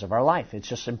areas of our life. It's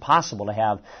just impossible to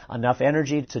have enough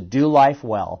energy to do life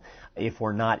well if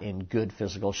we're not in good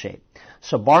physical shape.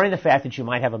 So barring the fact that you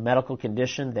might have a medical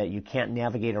condition that you can't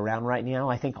navigate around right now,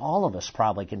 I think all of us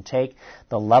probably can take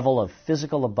the level of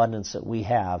physical abundance that we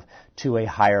have to a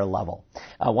higher level.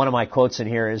 One of my quotes in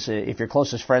here is, if your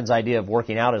closest friend's idea of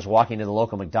working out is walking to the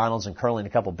local McDonald's and curling a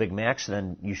couple Big Macs,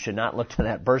 then you should not look to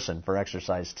that person for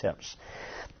exercise tips.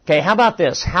 Okay, how about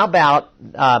this? How about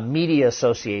media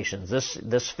associations?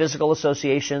 This physical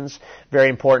associations, very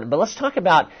important. But let's talk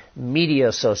about media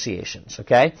associations,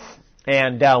 okay?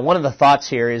 And one of the thoughts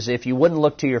here is, if you wouldn't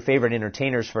look to your favorite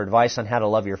entertainers for advice on how to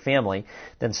love your family,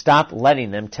 then stop letting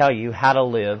them tell you how to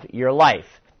live your life.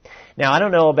 Now, I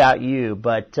don't know about you,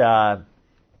 but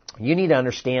you need to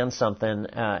understand something,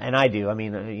 and I do.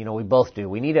 We both do.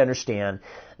 We need to understand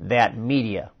that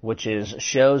media, which is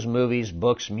shows, movies,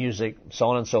 books, music, so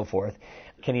on and so forth,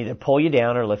 can either pull you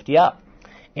down or lift you up.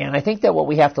 And I think that what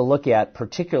we have to look at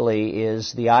particularly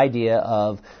is the idea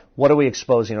of what are we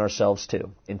exposing ourselves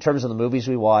to in terms of the movies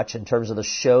we watch, in terms of the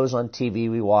shows on TV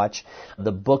we watch,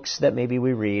 the books that maybe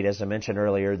we read, as I mentioned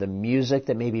earlier, the music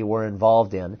that maybe we're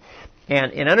involved in.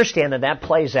 And understand that that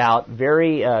plays out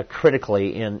very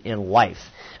critically in life.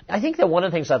 I think that one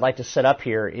of the things I'd like to set up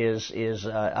here is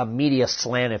a media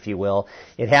slant, if you will.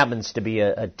 It happens to be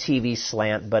a TV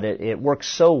slant, but it works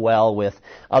so well with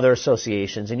other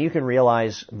associations. And you can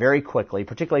realize very quickly,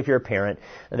 particularly if you're a parent,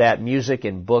 that music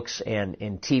and books and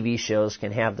TV shows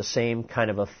can have the same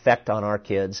kind of effect on our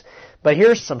kids. But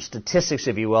here's some statistics,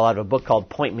 if you will, out of a book called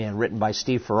Point Man, written by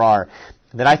Steve Farrar,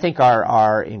 that I think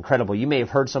are incredible. You may have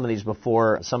heard some of these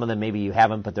before. Some of them maybe you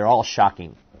haven't, but they're all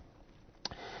shocking.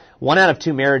 1 out of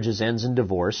 2 marriages ends in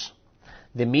divorce.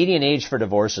 The median age for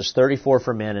divorce is 34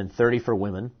 for men and 30 for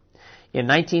women. In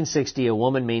 1960, a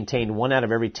woman maintained 1 out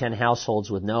of every 10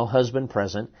 households with no husband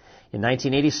present. In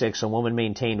 1986, a woman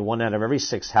maintained 1 out of every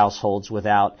 6 households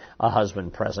without a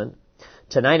husband present.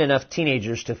 Tonight, enough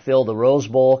teenagers to fill the Rose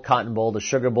Bowl, Cotton Bowl, the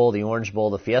Sugar Bowl, the Orange Bowl,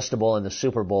 the Fiesta Bowl, and the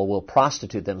Super Bowl will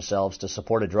prostitute themselves to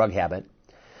support a drug habit.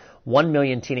 1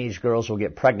 million teenage girls will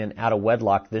get pregnant out of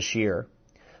wedlock this year.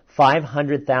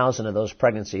 500,000 of those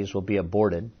pregnancies will be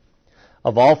aborted.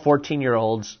 Of all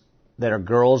 14-year-olds that are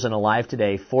girls and alive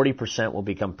today, 40% will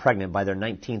become pregnant by their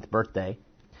 19th birthday.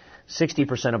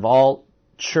 60% of all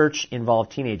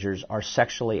church-involved teenagers are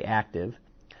sexually active.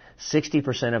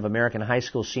 60% of American high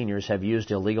school seniors have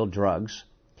used illegal drugs.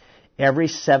 Every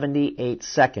 78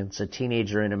 seconds, a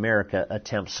teenager in America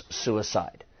attempts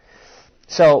suicide.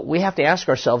 So we have to ask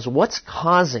ourselves, what's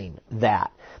causing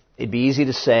that? It'd be easy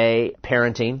to say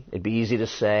parenting. It'd be easy to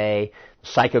say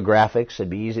psychographics. It'd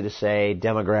be easy to say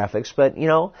demographics. But,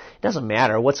 it doesn't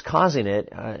matter. What's causing it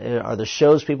are the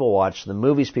shows people watch, the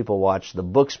movies people watch, the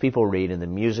books people read, and the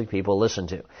music people listen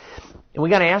to. And we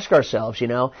got to ask ourselves,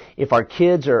 if our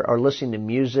kids are listening to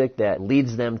music that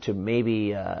leads them to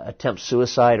maybe attempt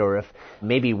suicide, or if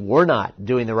maybe we're not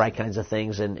doing the right kinds of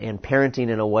things and parenting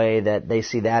in a way that they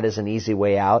see that as an easy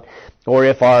way out, or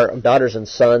if our daughters and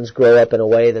sons grow up in a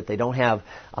way that they don't have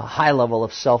a high level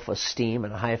of self-esteem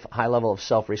and a high level of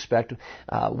self-respect,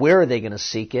 where are they going to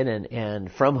seek it, and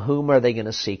from whom are they going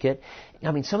to seek it?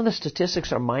 I mean, some of the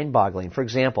statistics are mind-boggling. For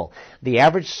example, the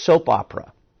average soap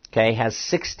opera, has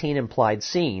 16 implied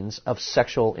scenes of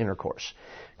sexual intercourse.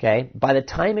 By the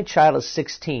time a child is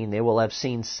 16, they will have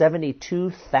seen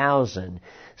 72,000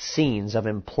 scenes of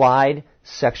implied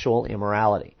sexual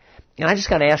immorality. And I just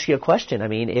got to ask you a question. I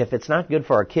mean, if it's not good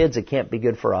for our kids, it can't be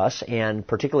good for us. And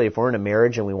particularly if we're in a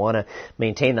marriage and we want to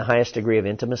maintain the highest degree of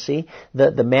intimacy,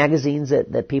 the magazines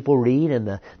that people read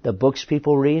and the books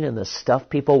people read and the stuff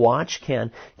people watch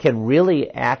can really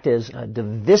act as a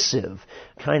divisive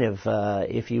kind of,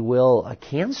 if you will, a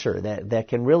cancer that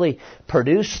can really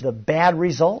produce the bad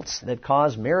results that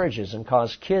cause marriages and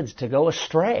cause kids to go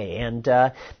astray. And,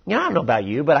 I don't know about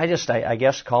you, but I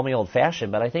guess call me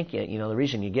old-fashioned, but I think, the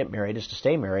reason you get married is to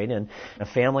stay married, and a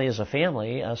family is a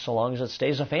family so long as it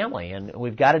stays a family. And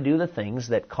we've got to do the things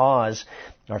that cause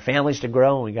our families to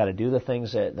grow, and we've got to do the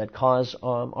things that cause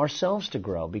ourselves to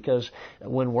grow, because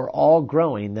when we're all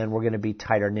growing, then we're going to be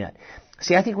tighter knit.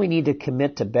 See, I think we need to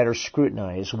commit to better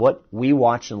scrutinize what we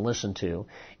watch and listen to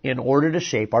in order to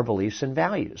shape our beliefs and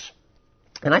values.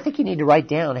 And I think you need to write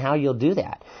down how you'll do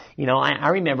that. I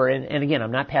remember, and again,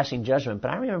 I'm not passing judgment, but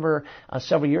I remember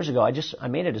several years ago, I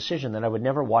made a decision that I would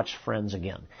never watch Friends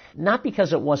again. Not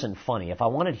because it wasn't funny. If I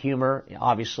wanted humor,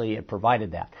 obviously it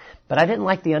provided that. But I didn't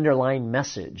like the underlying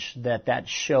message that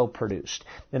show produced.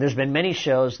 And there's been many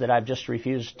shows that I've just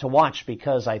refused to watch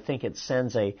because I think it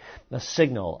sends a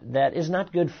signal that is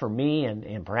not good for me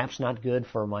and perhaps not good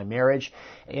for my marriage.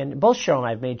 And both Cheryl and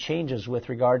I have made changes with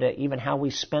regard to even how we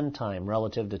spend time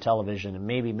relative to television, and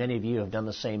maybe many of you have done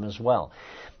the same as well.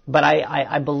 But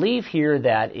I believe here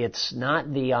that it's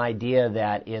not the idea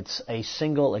that it's a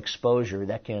single exposure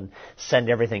that can send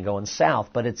everything going south,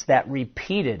 but it's that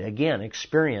repeated, again,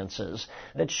 experiences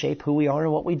that shape who we are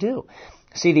and what we do.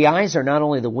 See, the eyes are not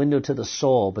only the window to the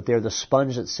soul, but they're the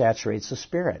sponge that saturates the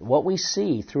spirit. What we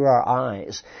see through our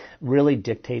eyes really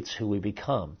dictates who we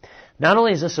become. Not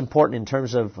only is this important in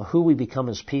terms of who we become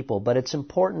as people, but it's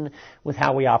important with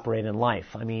how we operate in life.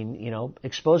 I mean,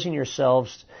 exposing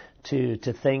yourselves to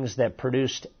things that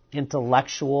produced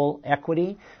intellectual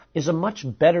equity is a much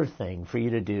better thing for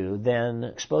you to do than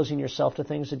exposing yourself to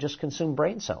things that just consume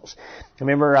brain cells. I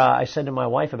remember I said to my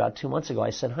wife about 2 months ago, I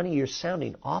said, honey, you're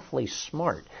sounding awfully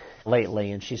smart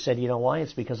lately. And she said, you know why?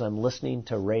 It's because I'm listening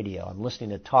to radio. I'm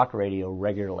listening to talk radio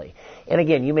regularly. And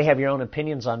again, you may have your own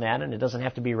opinions on that, and it doesn't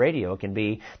have to be radio. It can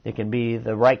be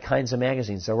the right kinds of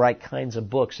magazines, the right kinds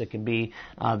of books. It can be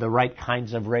the right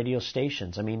kinds of radio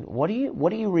stations. I mean, what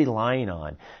are you relying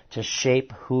on to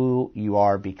shape who you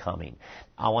are becoming?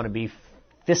 I want to be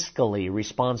fiscally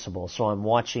responsible, so I'm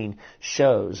watching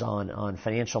shows on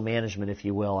financial management, if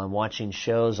you will. I'm watching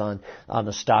shows on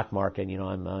the stock market. You know,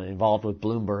 I'm involved with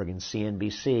Bloomberg and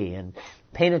CNBC, and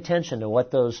paying attention to what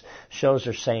those shows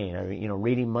are saying. You know,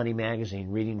 reading Money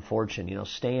Magazine, reading Fortune. You know,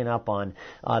 staying up on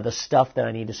the stuff that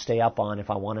I need to stay up on if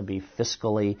I want to be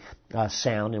fiscally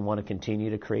sound and want to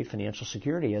continue to create financial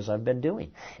security, as I've been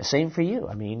doing. Same for you.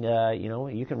 I mean, you know,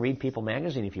 you can read People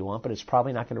Magazine if you want, but it's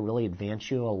probably not going to really advance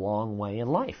you a long way in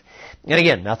life. And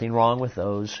again, nothing wrong with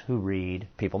those who read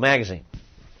People Magazine.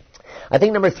 I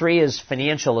think number 3 is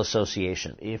financial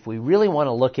association. If we really want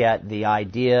to look at the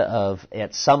idea of,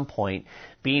 at some point,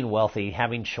 being wealthy,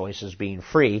 having choices, being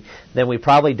free, then we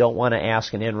probably don't want to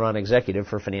ask an Enron executive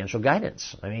for financial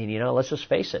guidance. I mean, you know, let's just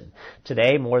face it.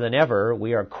 Today, more than ever,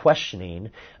 we are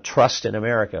questioning trust in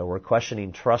America. We're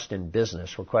questioning trust in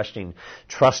business. We're questioning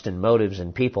trust in motives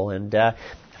in people. And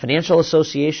financial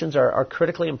associations are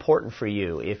critically important for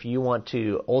you if you want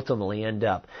to ultimately end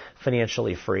up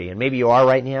financially free. And maybe you are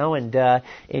right now, and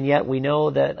yet we know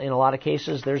that in a lot of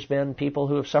cases there's been people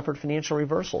who have suffered financial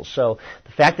reversals. So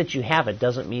the fact that you have it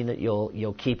doesn't mean that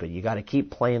you'll keep it. You got to keep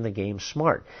playing the game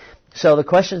smart. So the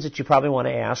questions that you probably want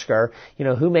to ask are, you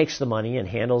know, who makes the money and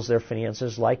handles their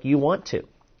finances like you want to?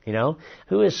 You know,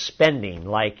 who is spending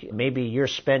like maybe you're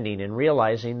spending and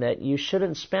realizing that you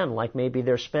shouldn't spend like maybe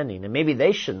they're spending, and maybe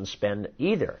they shouldn't spend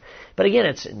either. But again,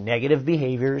 it's negative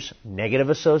behaviors,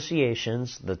 negative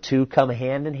associations. The two come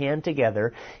hand in hand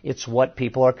together. It's what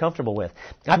people are comfortable with.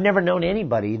 I've never known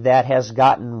anybody that has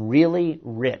gotten really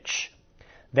rich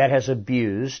that has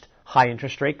abused high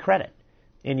interest rate credit.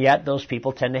 And yet those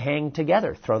people tend to hang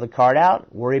together, throw the card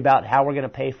out, worry about how we're going to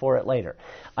pay for it later.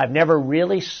 I've never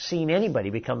really seen anybody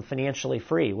become financially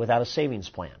free without a savings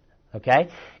plan. Okay?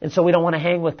 And so we don't want to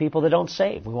hang with people that don't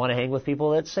save. We want to hang with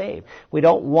people that save. We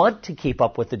don't want to keep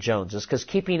up with the Joneses, because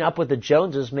keeping up with the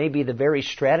Joneses may be the very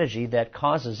strategy that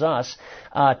causes us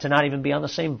to not even be on the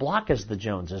same block as the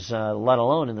Joneses, let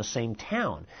alone in the same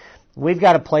town. We've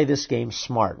got to play this game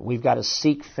smart. We've got to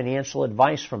seek financial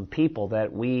advice from people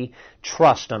that we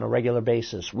trust on a regular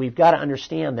basis. We've got to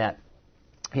understand that,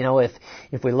 you know, if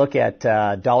we look at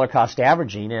dollar cost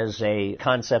averaging as a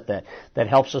concept that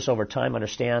helps us over time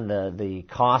understand the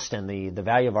cost and the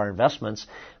value of our investments,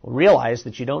 realize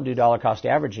that you don't do dollar cost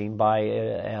averaging by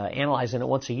analyzing it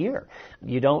once a year.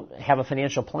 You don't have a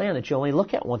financial plan that you only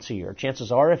look at once a year.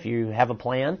 Chances are, if you have a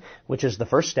plan, which is the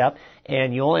first step,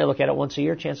 and you only look at it once a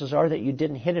year, chances are that you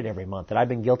didn't hit it every month. And I've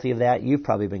been guilty of that. You've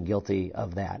probably been guilty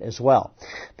of that as well.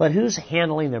 But who's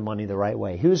handling their money the right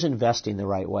way? Who's investing the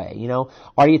right way? You know,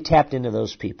 are you tapped into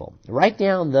those people? Write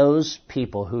down those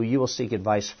people who you will seek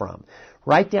advice from.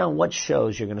 Write down what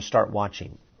shows you're going to start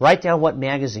watching. Write down what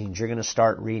magazines you're going to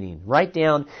start reading. Write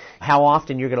down how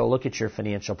often you're going to look at your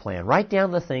financial plan. Write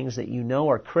down the things that you know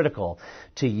are critical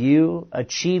to you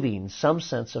achieving some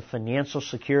sense of financial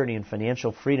security and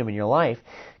financial freedom in your life.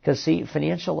 Because, see,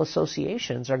 financial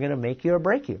associations are going to make you or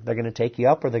break you. They're going to take you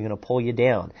up or they're going to pull you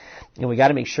down. And we got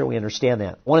to make sure we understand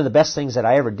that. One of the best things that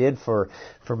I ever did for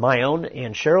my own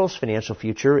and Cheryl's financial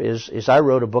future is I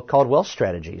wrote a book called Wealth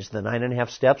Strategies, the 9.5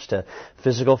 Steps to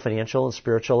Physical, Financial, and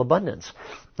Spiritual Abundance.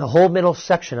 The whole middle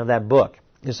section of that book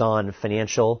is on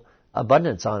financial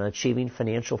abundance, on achieving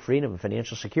financial freedom and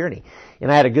financial security.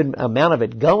 And I had a good amount of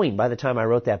it going by the time I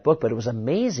wrote that book, but it was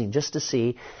amazing just to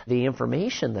see the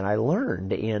information that I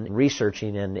learned in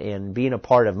researching and being a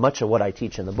part of much of what I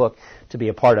teach in the book to be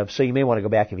a part of. So you may want to go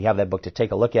back, if you have that book, to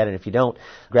take a look at it. If you don't,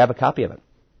 grab a copy of it.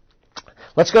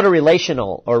 Let's go to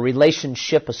relational or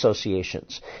relationship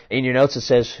associations. In your notes it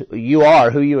says you are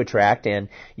who you attract and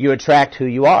you attract who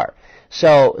you are.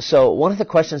 So one of the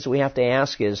questions that we have to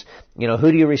ask is, you know,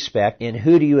 who do you respect and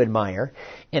who do you admire?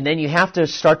 And then you have to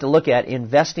start to look at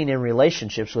investing in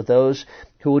relationships with those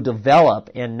who will develop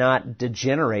and not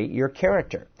degenerate your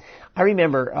character. I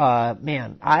remember,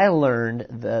 I learned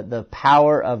the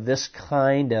power of this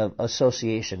kind of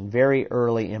association very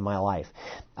early in my life.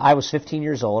 I was 15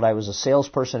 years old. I was a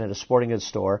salesperson at a sporting goods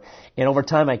store. And over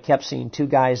time, I kept seeing two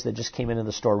guys that just came into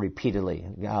the store repeatedly.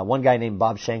 One guy named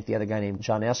Bob Shank, the other guy named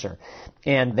John Esser.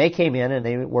 And they came in and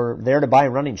they were there to buy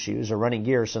running shoes or running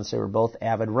gear, since they were both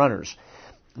avid runners.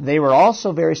 They were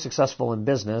also very successful in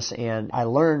business, and I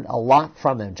learned a lot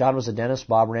from them. John was a dentist.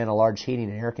 Bob ran a large heating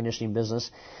and air conditioning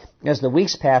business. As the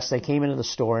weeks passed, they came into the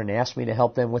store and asked me to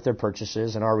help them with their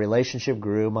purchases, and our relationship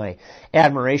grew. My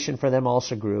admiration for them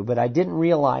also grew, but I didn't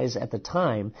realize at the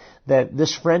time that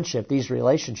this friendship, these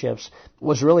relationships,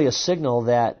 was really a signal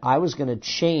that I was going to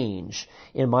change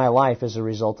in my life as a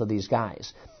result of these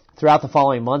guys. Throughout the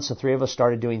following months, the three of us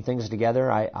started doing things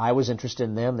together. I was interested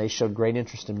in them. They showed great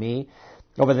interest in me.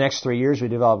 Over the next 3 years, we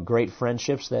developed great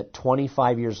friendships that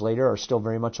 25 years later are still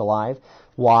very much alive.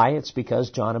 Why? It's because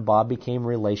John and Bob became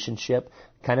relationship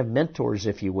kind of mentors,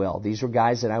 if you will. These were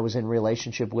guys that I was in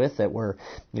relationship with that were,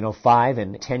 5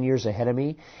 and 10 years ahead of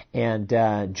me. And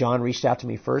John reached out to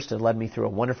me first and led me through a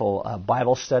wonderful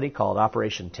Bible study called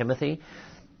Operation Timothy.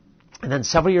 And then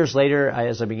several years later,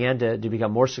 as I began to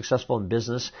become more successful in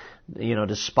business,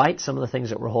 despite some of the things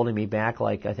that were holding me back,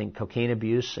 like I think cocaine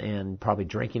abuse and probably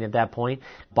drinking at that point,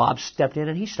 Bob stepped in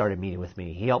and he started meeting with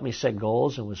me. He helped me set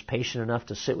goals and was patient enough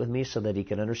to sit with me so that he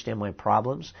could understand my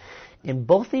problems. And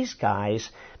both these guys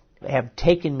have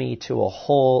taken me to a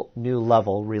whole new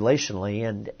level relationally,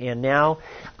 and now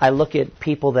I look at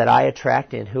people that I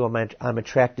attract and who I'm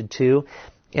attracted to,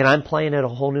 and I'm playing at a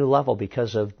whole new level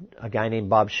because of a guy named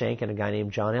Bob Shank and a guy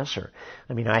named John Esser.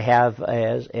 I mean, I have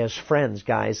as friends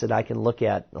guys that I can look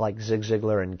at like Zig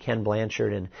Ziglar and Ken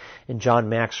Blanchard and John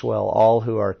Maxwell, all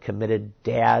who are committed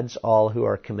dads, all who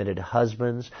are committed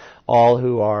husbands, all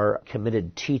who are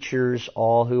committed teachers,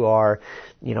 all who are,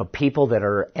 people that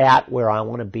are at where I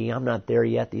want to be. I'm not there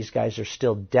yet. These guys are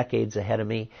still decades ahead of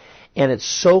me. And it's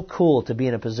so cool to be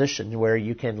in a position where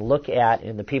you can look at,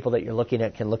 and the people that you're looking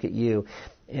at can look at you,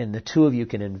 and the two of you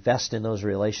can invest in those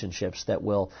relationships that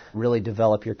will really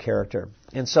develop your character.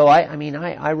 And so,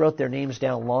 I wrote their names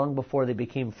down long before they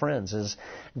became friends as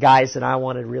guys that I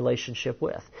wanted a relationship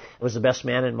with. I was the best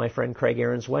man in my friend Craig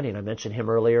Aaron's wedding. I mentioned him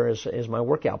earlier as my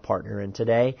workout partner, and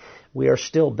today we are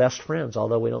still best friends,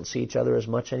 although we don't see each other as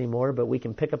much anymore, but we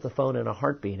can pick up the phone in a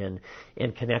heartbeat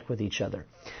and connect with each other.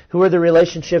 Who are the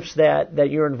relationships that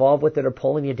you're involved with that are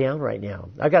pulling you down right now?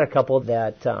 I've got a couple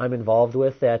that I'm involved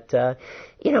with that,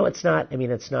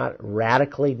 it's not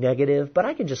radically negative, but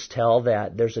I can just tell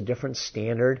that there's a different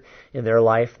standard in their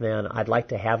life than I'd like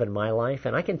to have in my life,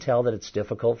 and I can tell that it's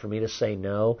difficult for me to say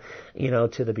no,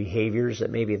 to the behaviors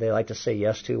that maybe they like to say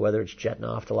yes to, whether it's jetting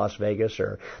off to Las Vegas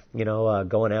or,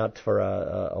 going out for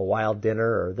a wild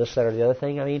dinner or this, that, or the other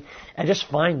thing. I mean, I just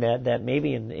find that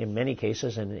maybe in many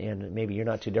cases, and maybe you're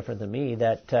not too different than me,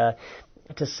 that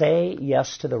to say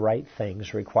yes to the right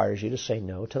things requires you to say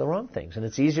no to the wrong things. And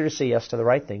it's easier to say yes to the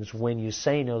right things when you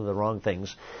say no to the wrong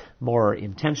things more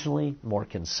intentionally, more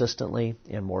consistently,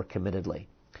 and more committedly.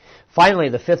 Finally,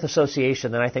 the fifth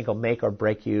association that I think will make or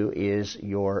break you is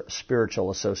your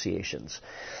spiritual associations.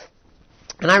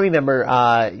 And I remember,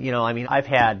 I've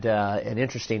had an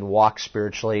interesting walk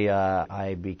spiritually.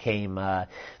 I became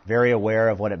very aware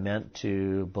of what it meant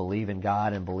to believe in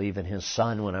God and believe in His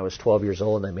Son when I was 12 years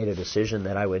old, and I made a decision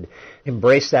that I would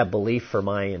embrace that belief for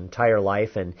my entire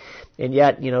life. And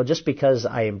yet, just because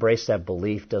I embrace that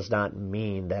belief does not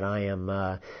mean that I am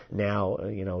now,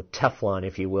 Teflon,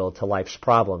 if you will, to life's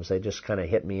problems. They just kind of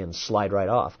hit me and slide right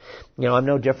off. I'm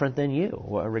no different than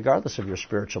you, regardless of your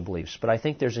spiritual beliefs. But I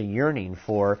think there's a yearning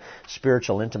for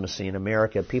spiritual intimacy in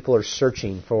America. People are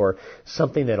searching for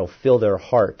something that'll fill their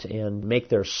heart and make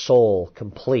their soul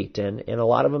complete, and a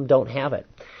lot of them don't have it.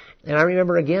 And I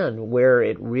remember again where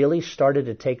it really started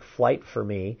to take flight for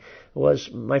me was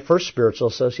my first spiritual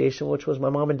association, which was my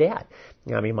mom and dad.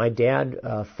 My dad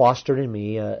fostered in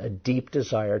me a deep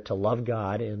desire to love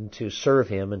God and to serve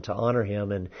Him and to honor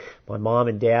Him. And my mom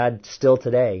and dad still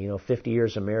today, 50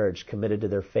 years of marriage, committed to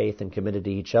their faith and committed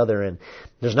to each other. And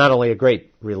there's not only a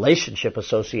great relationship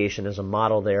association as a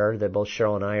model there that both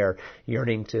Cheryl and I are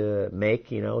yearning to make,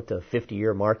 to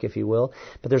 50-year mark, if you will,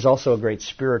 but there's also a great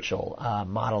spiritual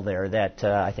model there that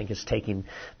I think is taking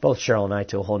both Cheryl and I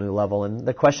to a whole new level. And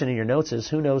the question in your notes is,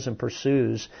 who knows and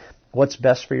pursues what's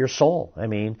best for your soul?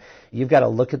 You've got to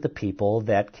look at the people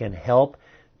that can help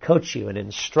coach you and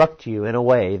instruct you in a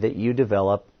way that you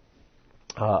develop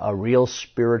a real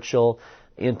spiritual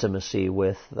intimacy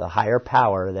with the higher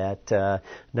power that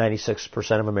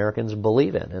 96% of Americans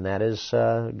believe in, and that is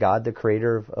God, the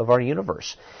creator of our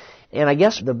universe. And I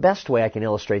guess the best way I can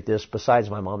illustrate this, besides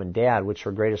my mom and dad, which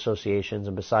were great associations,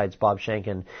 and besides Bob Shank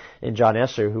and John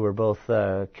Esser, who were both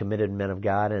committed men of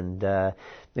God, and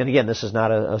again, this is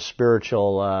not a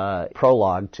spiritual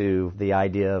prologue to the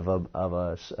idea of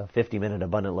a 50-minute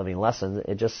abundant living lesson.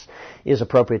 It just is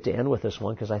appropriate to end with this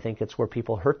one because I think it's where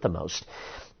people hurt the most.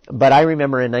 But I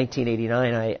remember in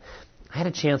 1989, I had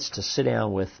a chance to sit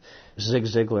down with Zig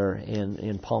Ziglar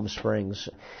in Palm Springs.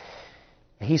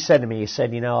 He said to me,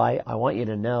 I want you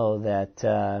to know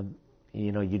that,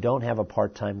 you don't have a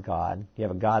part-time God. You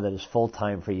have a God that is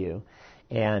full-time for you.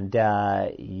 And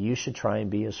you should try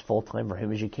and be as full-time for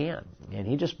Him as you can. And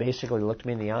he just basically looked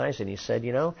me in the eyes and he said,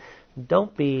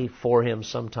 don't be for Him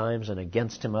sometimes and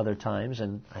against Him other times.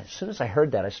 And as soon as I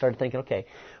heard that, I started thinking, okay,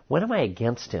 when am I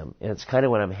against Him? And it's kind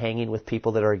of when I'm hanging with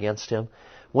people that are against Him.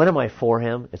 When am I for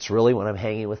Him? It's really when I'm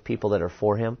hanging with people that are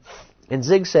for Him. And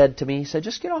Zig said to me, he said,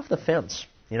 just get off the fence.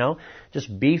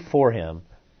 Just be for Him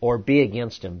or be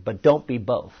against Him, but don't be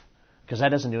both. Because that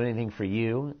doesn't do anything for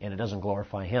you, and it doesn't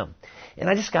glorify Him. And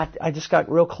I just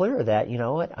got real clear that,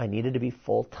 I needed to be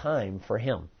full-time for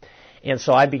Him. And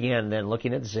so I began then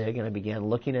looking at Zig, and I began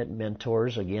looking at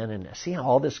mentors again, and see how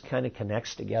all this kind of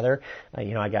connects together.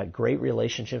 I got great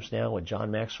relationships now with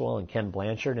John Maxwell and Ken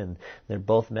Blanchard, and they're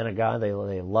both men of God. They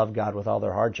love God with all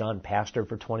their heart. John pastored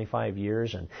for 25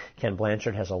 years, and Ken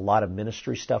Blanchard has a lot of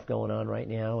ministry stuff going on right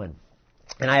now, and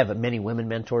I have many women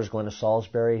mentors, Glenda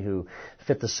Salisbury, who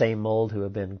fit the same mold, who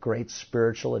have been great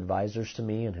spiritual advisors to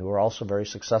me and who are also very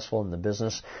successful in the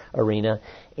business arena.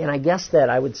 And I guess that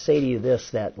I would say to you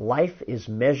this, that life is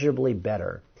measurably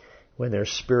better when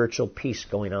there's spiritual peace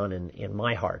going on in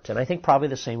my heart. And I think probably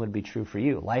the same would be true for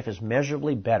you. Life is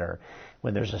measurably better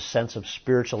when there's a sense of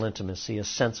spiritual intimacy, a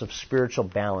sense of spiritual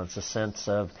balance, a sense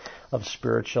of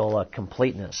spiritual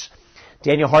completeness.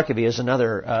 Daniel Harkavy is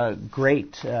another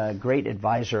great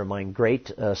advisor of mine,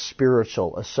 great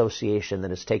spiritual association that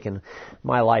has taken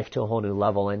my life to a whole new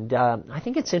level. And I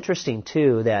think it's interesting,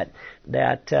 too, that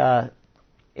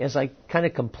as I kind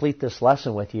of complete this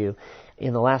lesson with you,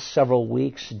 in the last several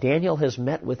weeks, Daniel has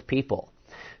met with people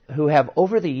who have,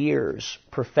 over the years,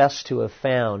 professed to have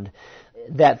found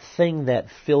that thing that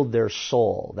filled their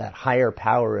soul, that higher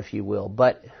power, if you will,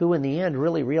 but who in the end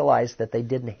really realized that they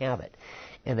didn't have it.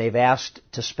 And they've asked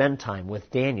to spend time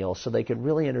with Daniel so they could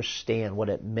really understand what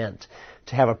it meant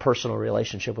to have a personal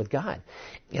relationship with God.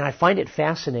 And I find it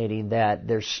fascinating that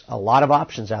there's a lot of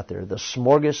options out there. The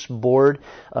smorgasbord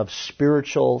of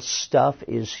spiritual stuff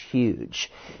is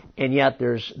huge. And yet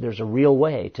there's a real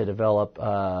way to develop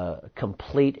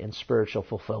complete and spiritual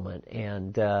fulfillment.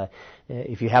 And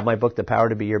if you have my book, The Power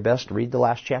to Be Your Best, read the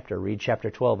last chapter. Read chapter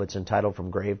 12. It's entitled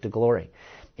From Grave to Glory.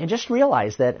 And just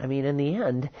realize that, in the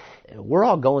end, we're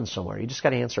all going somewhere. You just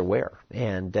got to answer where.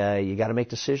 And you got to make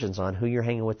decisions on who you're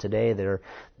hanging with today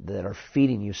that are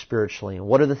feeding you spiritually. And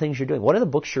what are the things you're doing? What are the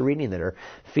books you're reading that are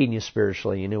feeding you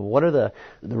spiritually? What are the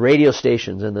radio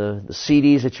stations and the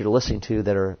CDs that you're listening to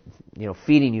that are,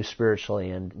 feeding you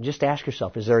spiritually? And just ask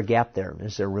yourself, is there a gap there?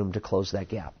 Is there room to close that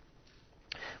gap?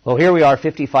 Well, here we are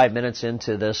 55 minutes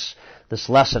into this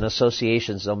lesson,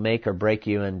 Associations, They'll Make or Break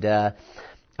You. And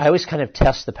I always kind of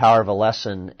test the power of a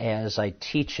lesson as I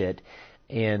teach it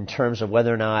in terms of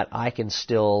whether or not I can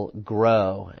still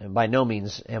grow. And by no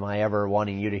means am I ever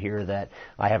wanting you to hear that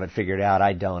I have it figured out.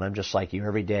 I don't. I'm just like you.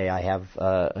 Every day I have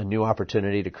a new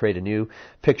opportunity to create a new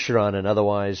picture on an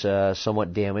otherwise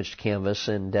somewhat damaged canvas.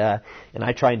 And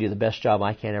I try and do the best job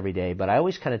I can every day. But I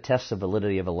always kind of test the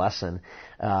validity of a lesson.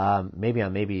 Maybe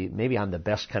I'm the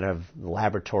best kind of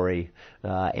laboratory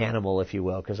animal, if you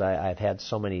will, because I've had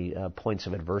so many points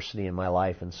of adversity in my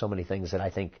life and so many things that I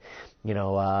think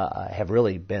have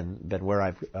really been where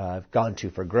I've gone to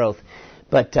for growth.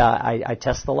 But I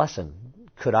test the lesson.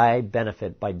 Could I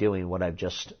benefit by doing what I've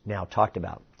just now talked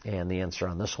about? And the answer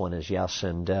on this one is yes.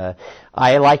 And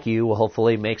I, like you, will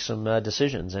hopefully make some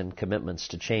decisions and commitments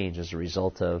to change as a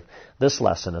result of this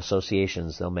lesson,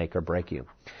 Associations, They'll Make or Break You.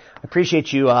 I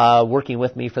appreciate you working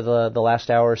with me for the last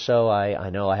hour or so.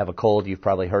 I know I have a cold. You've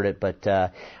probably heard it, but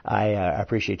I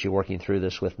appreciate you working through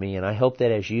this with me. And I hope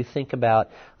that as you think about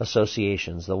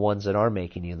associations, the ones that are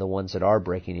making you, the ones that are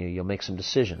breaking you, you'll make some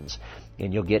decisions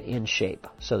and you'll get in shape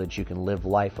so that you can live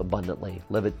life abundantly,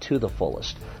 live it to the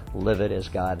fullest, live it as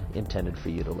God intended for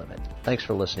you to live it. Thanks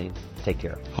for listening. Take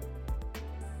care.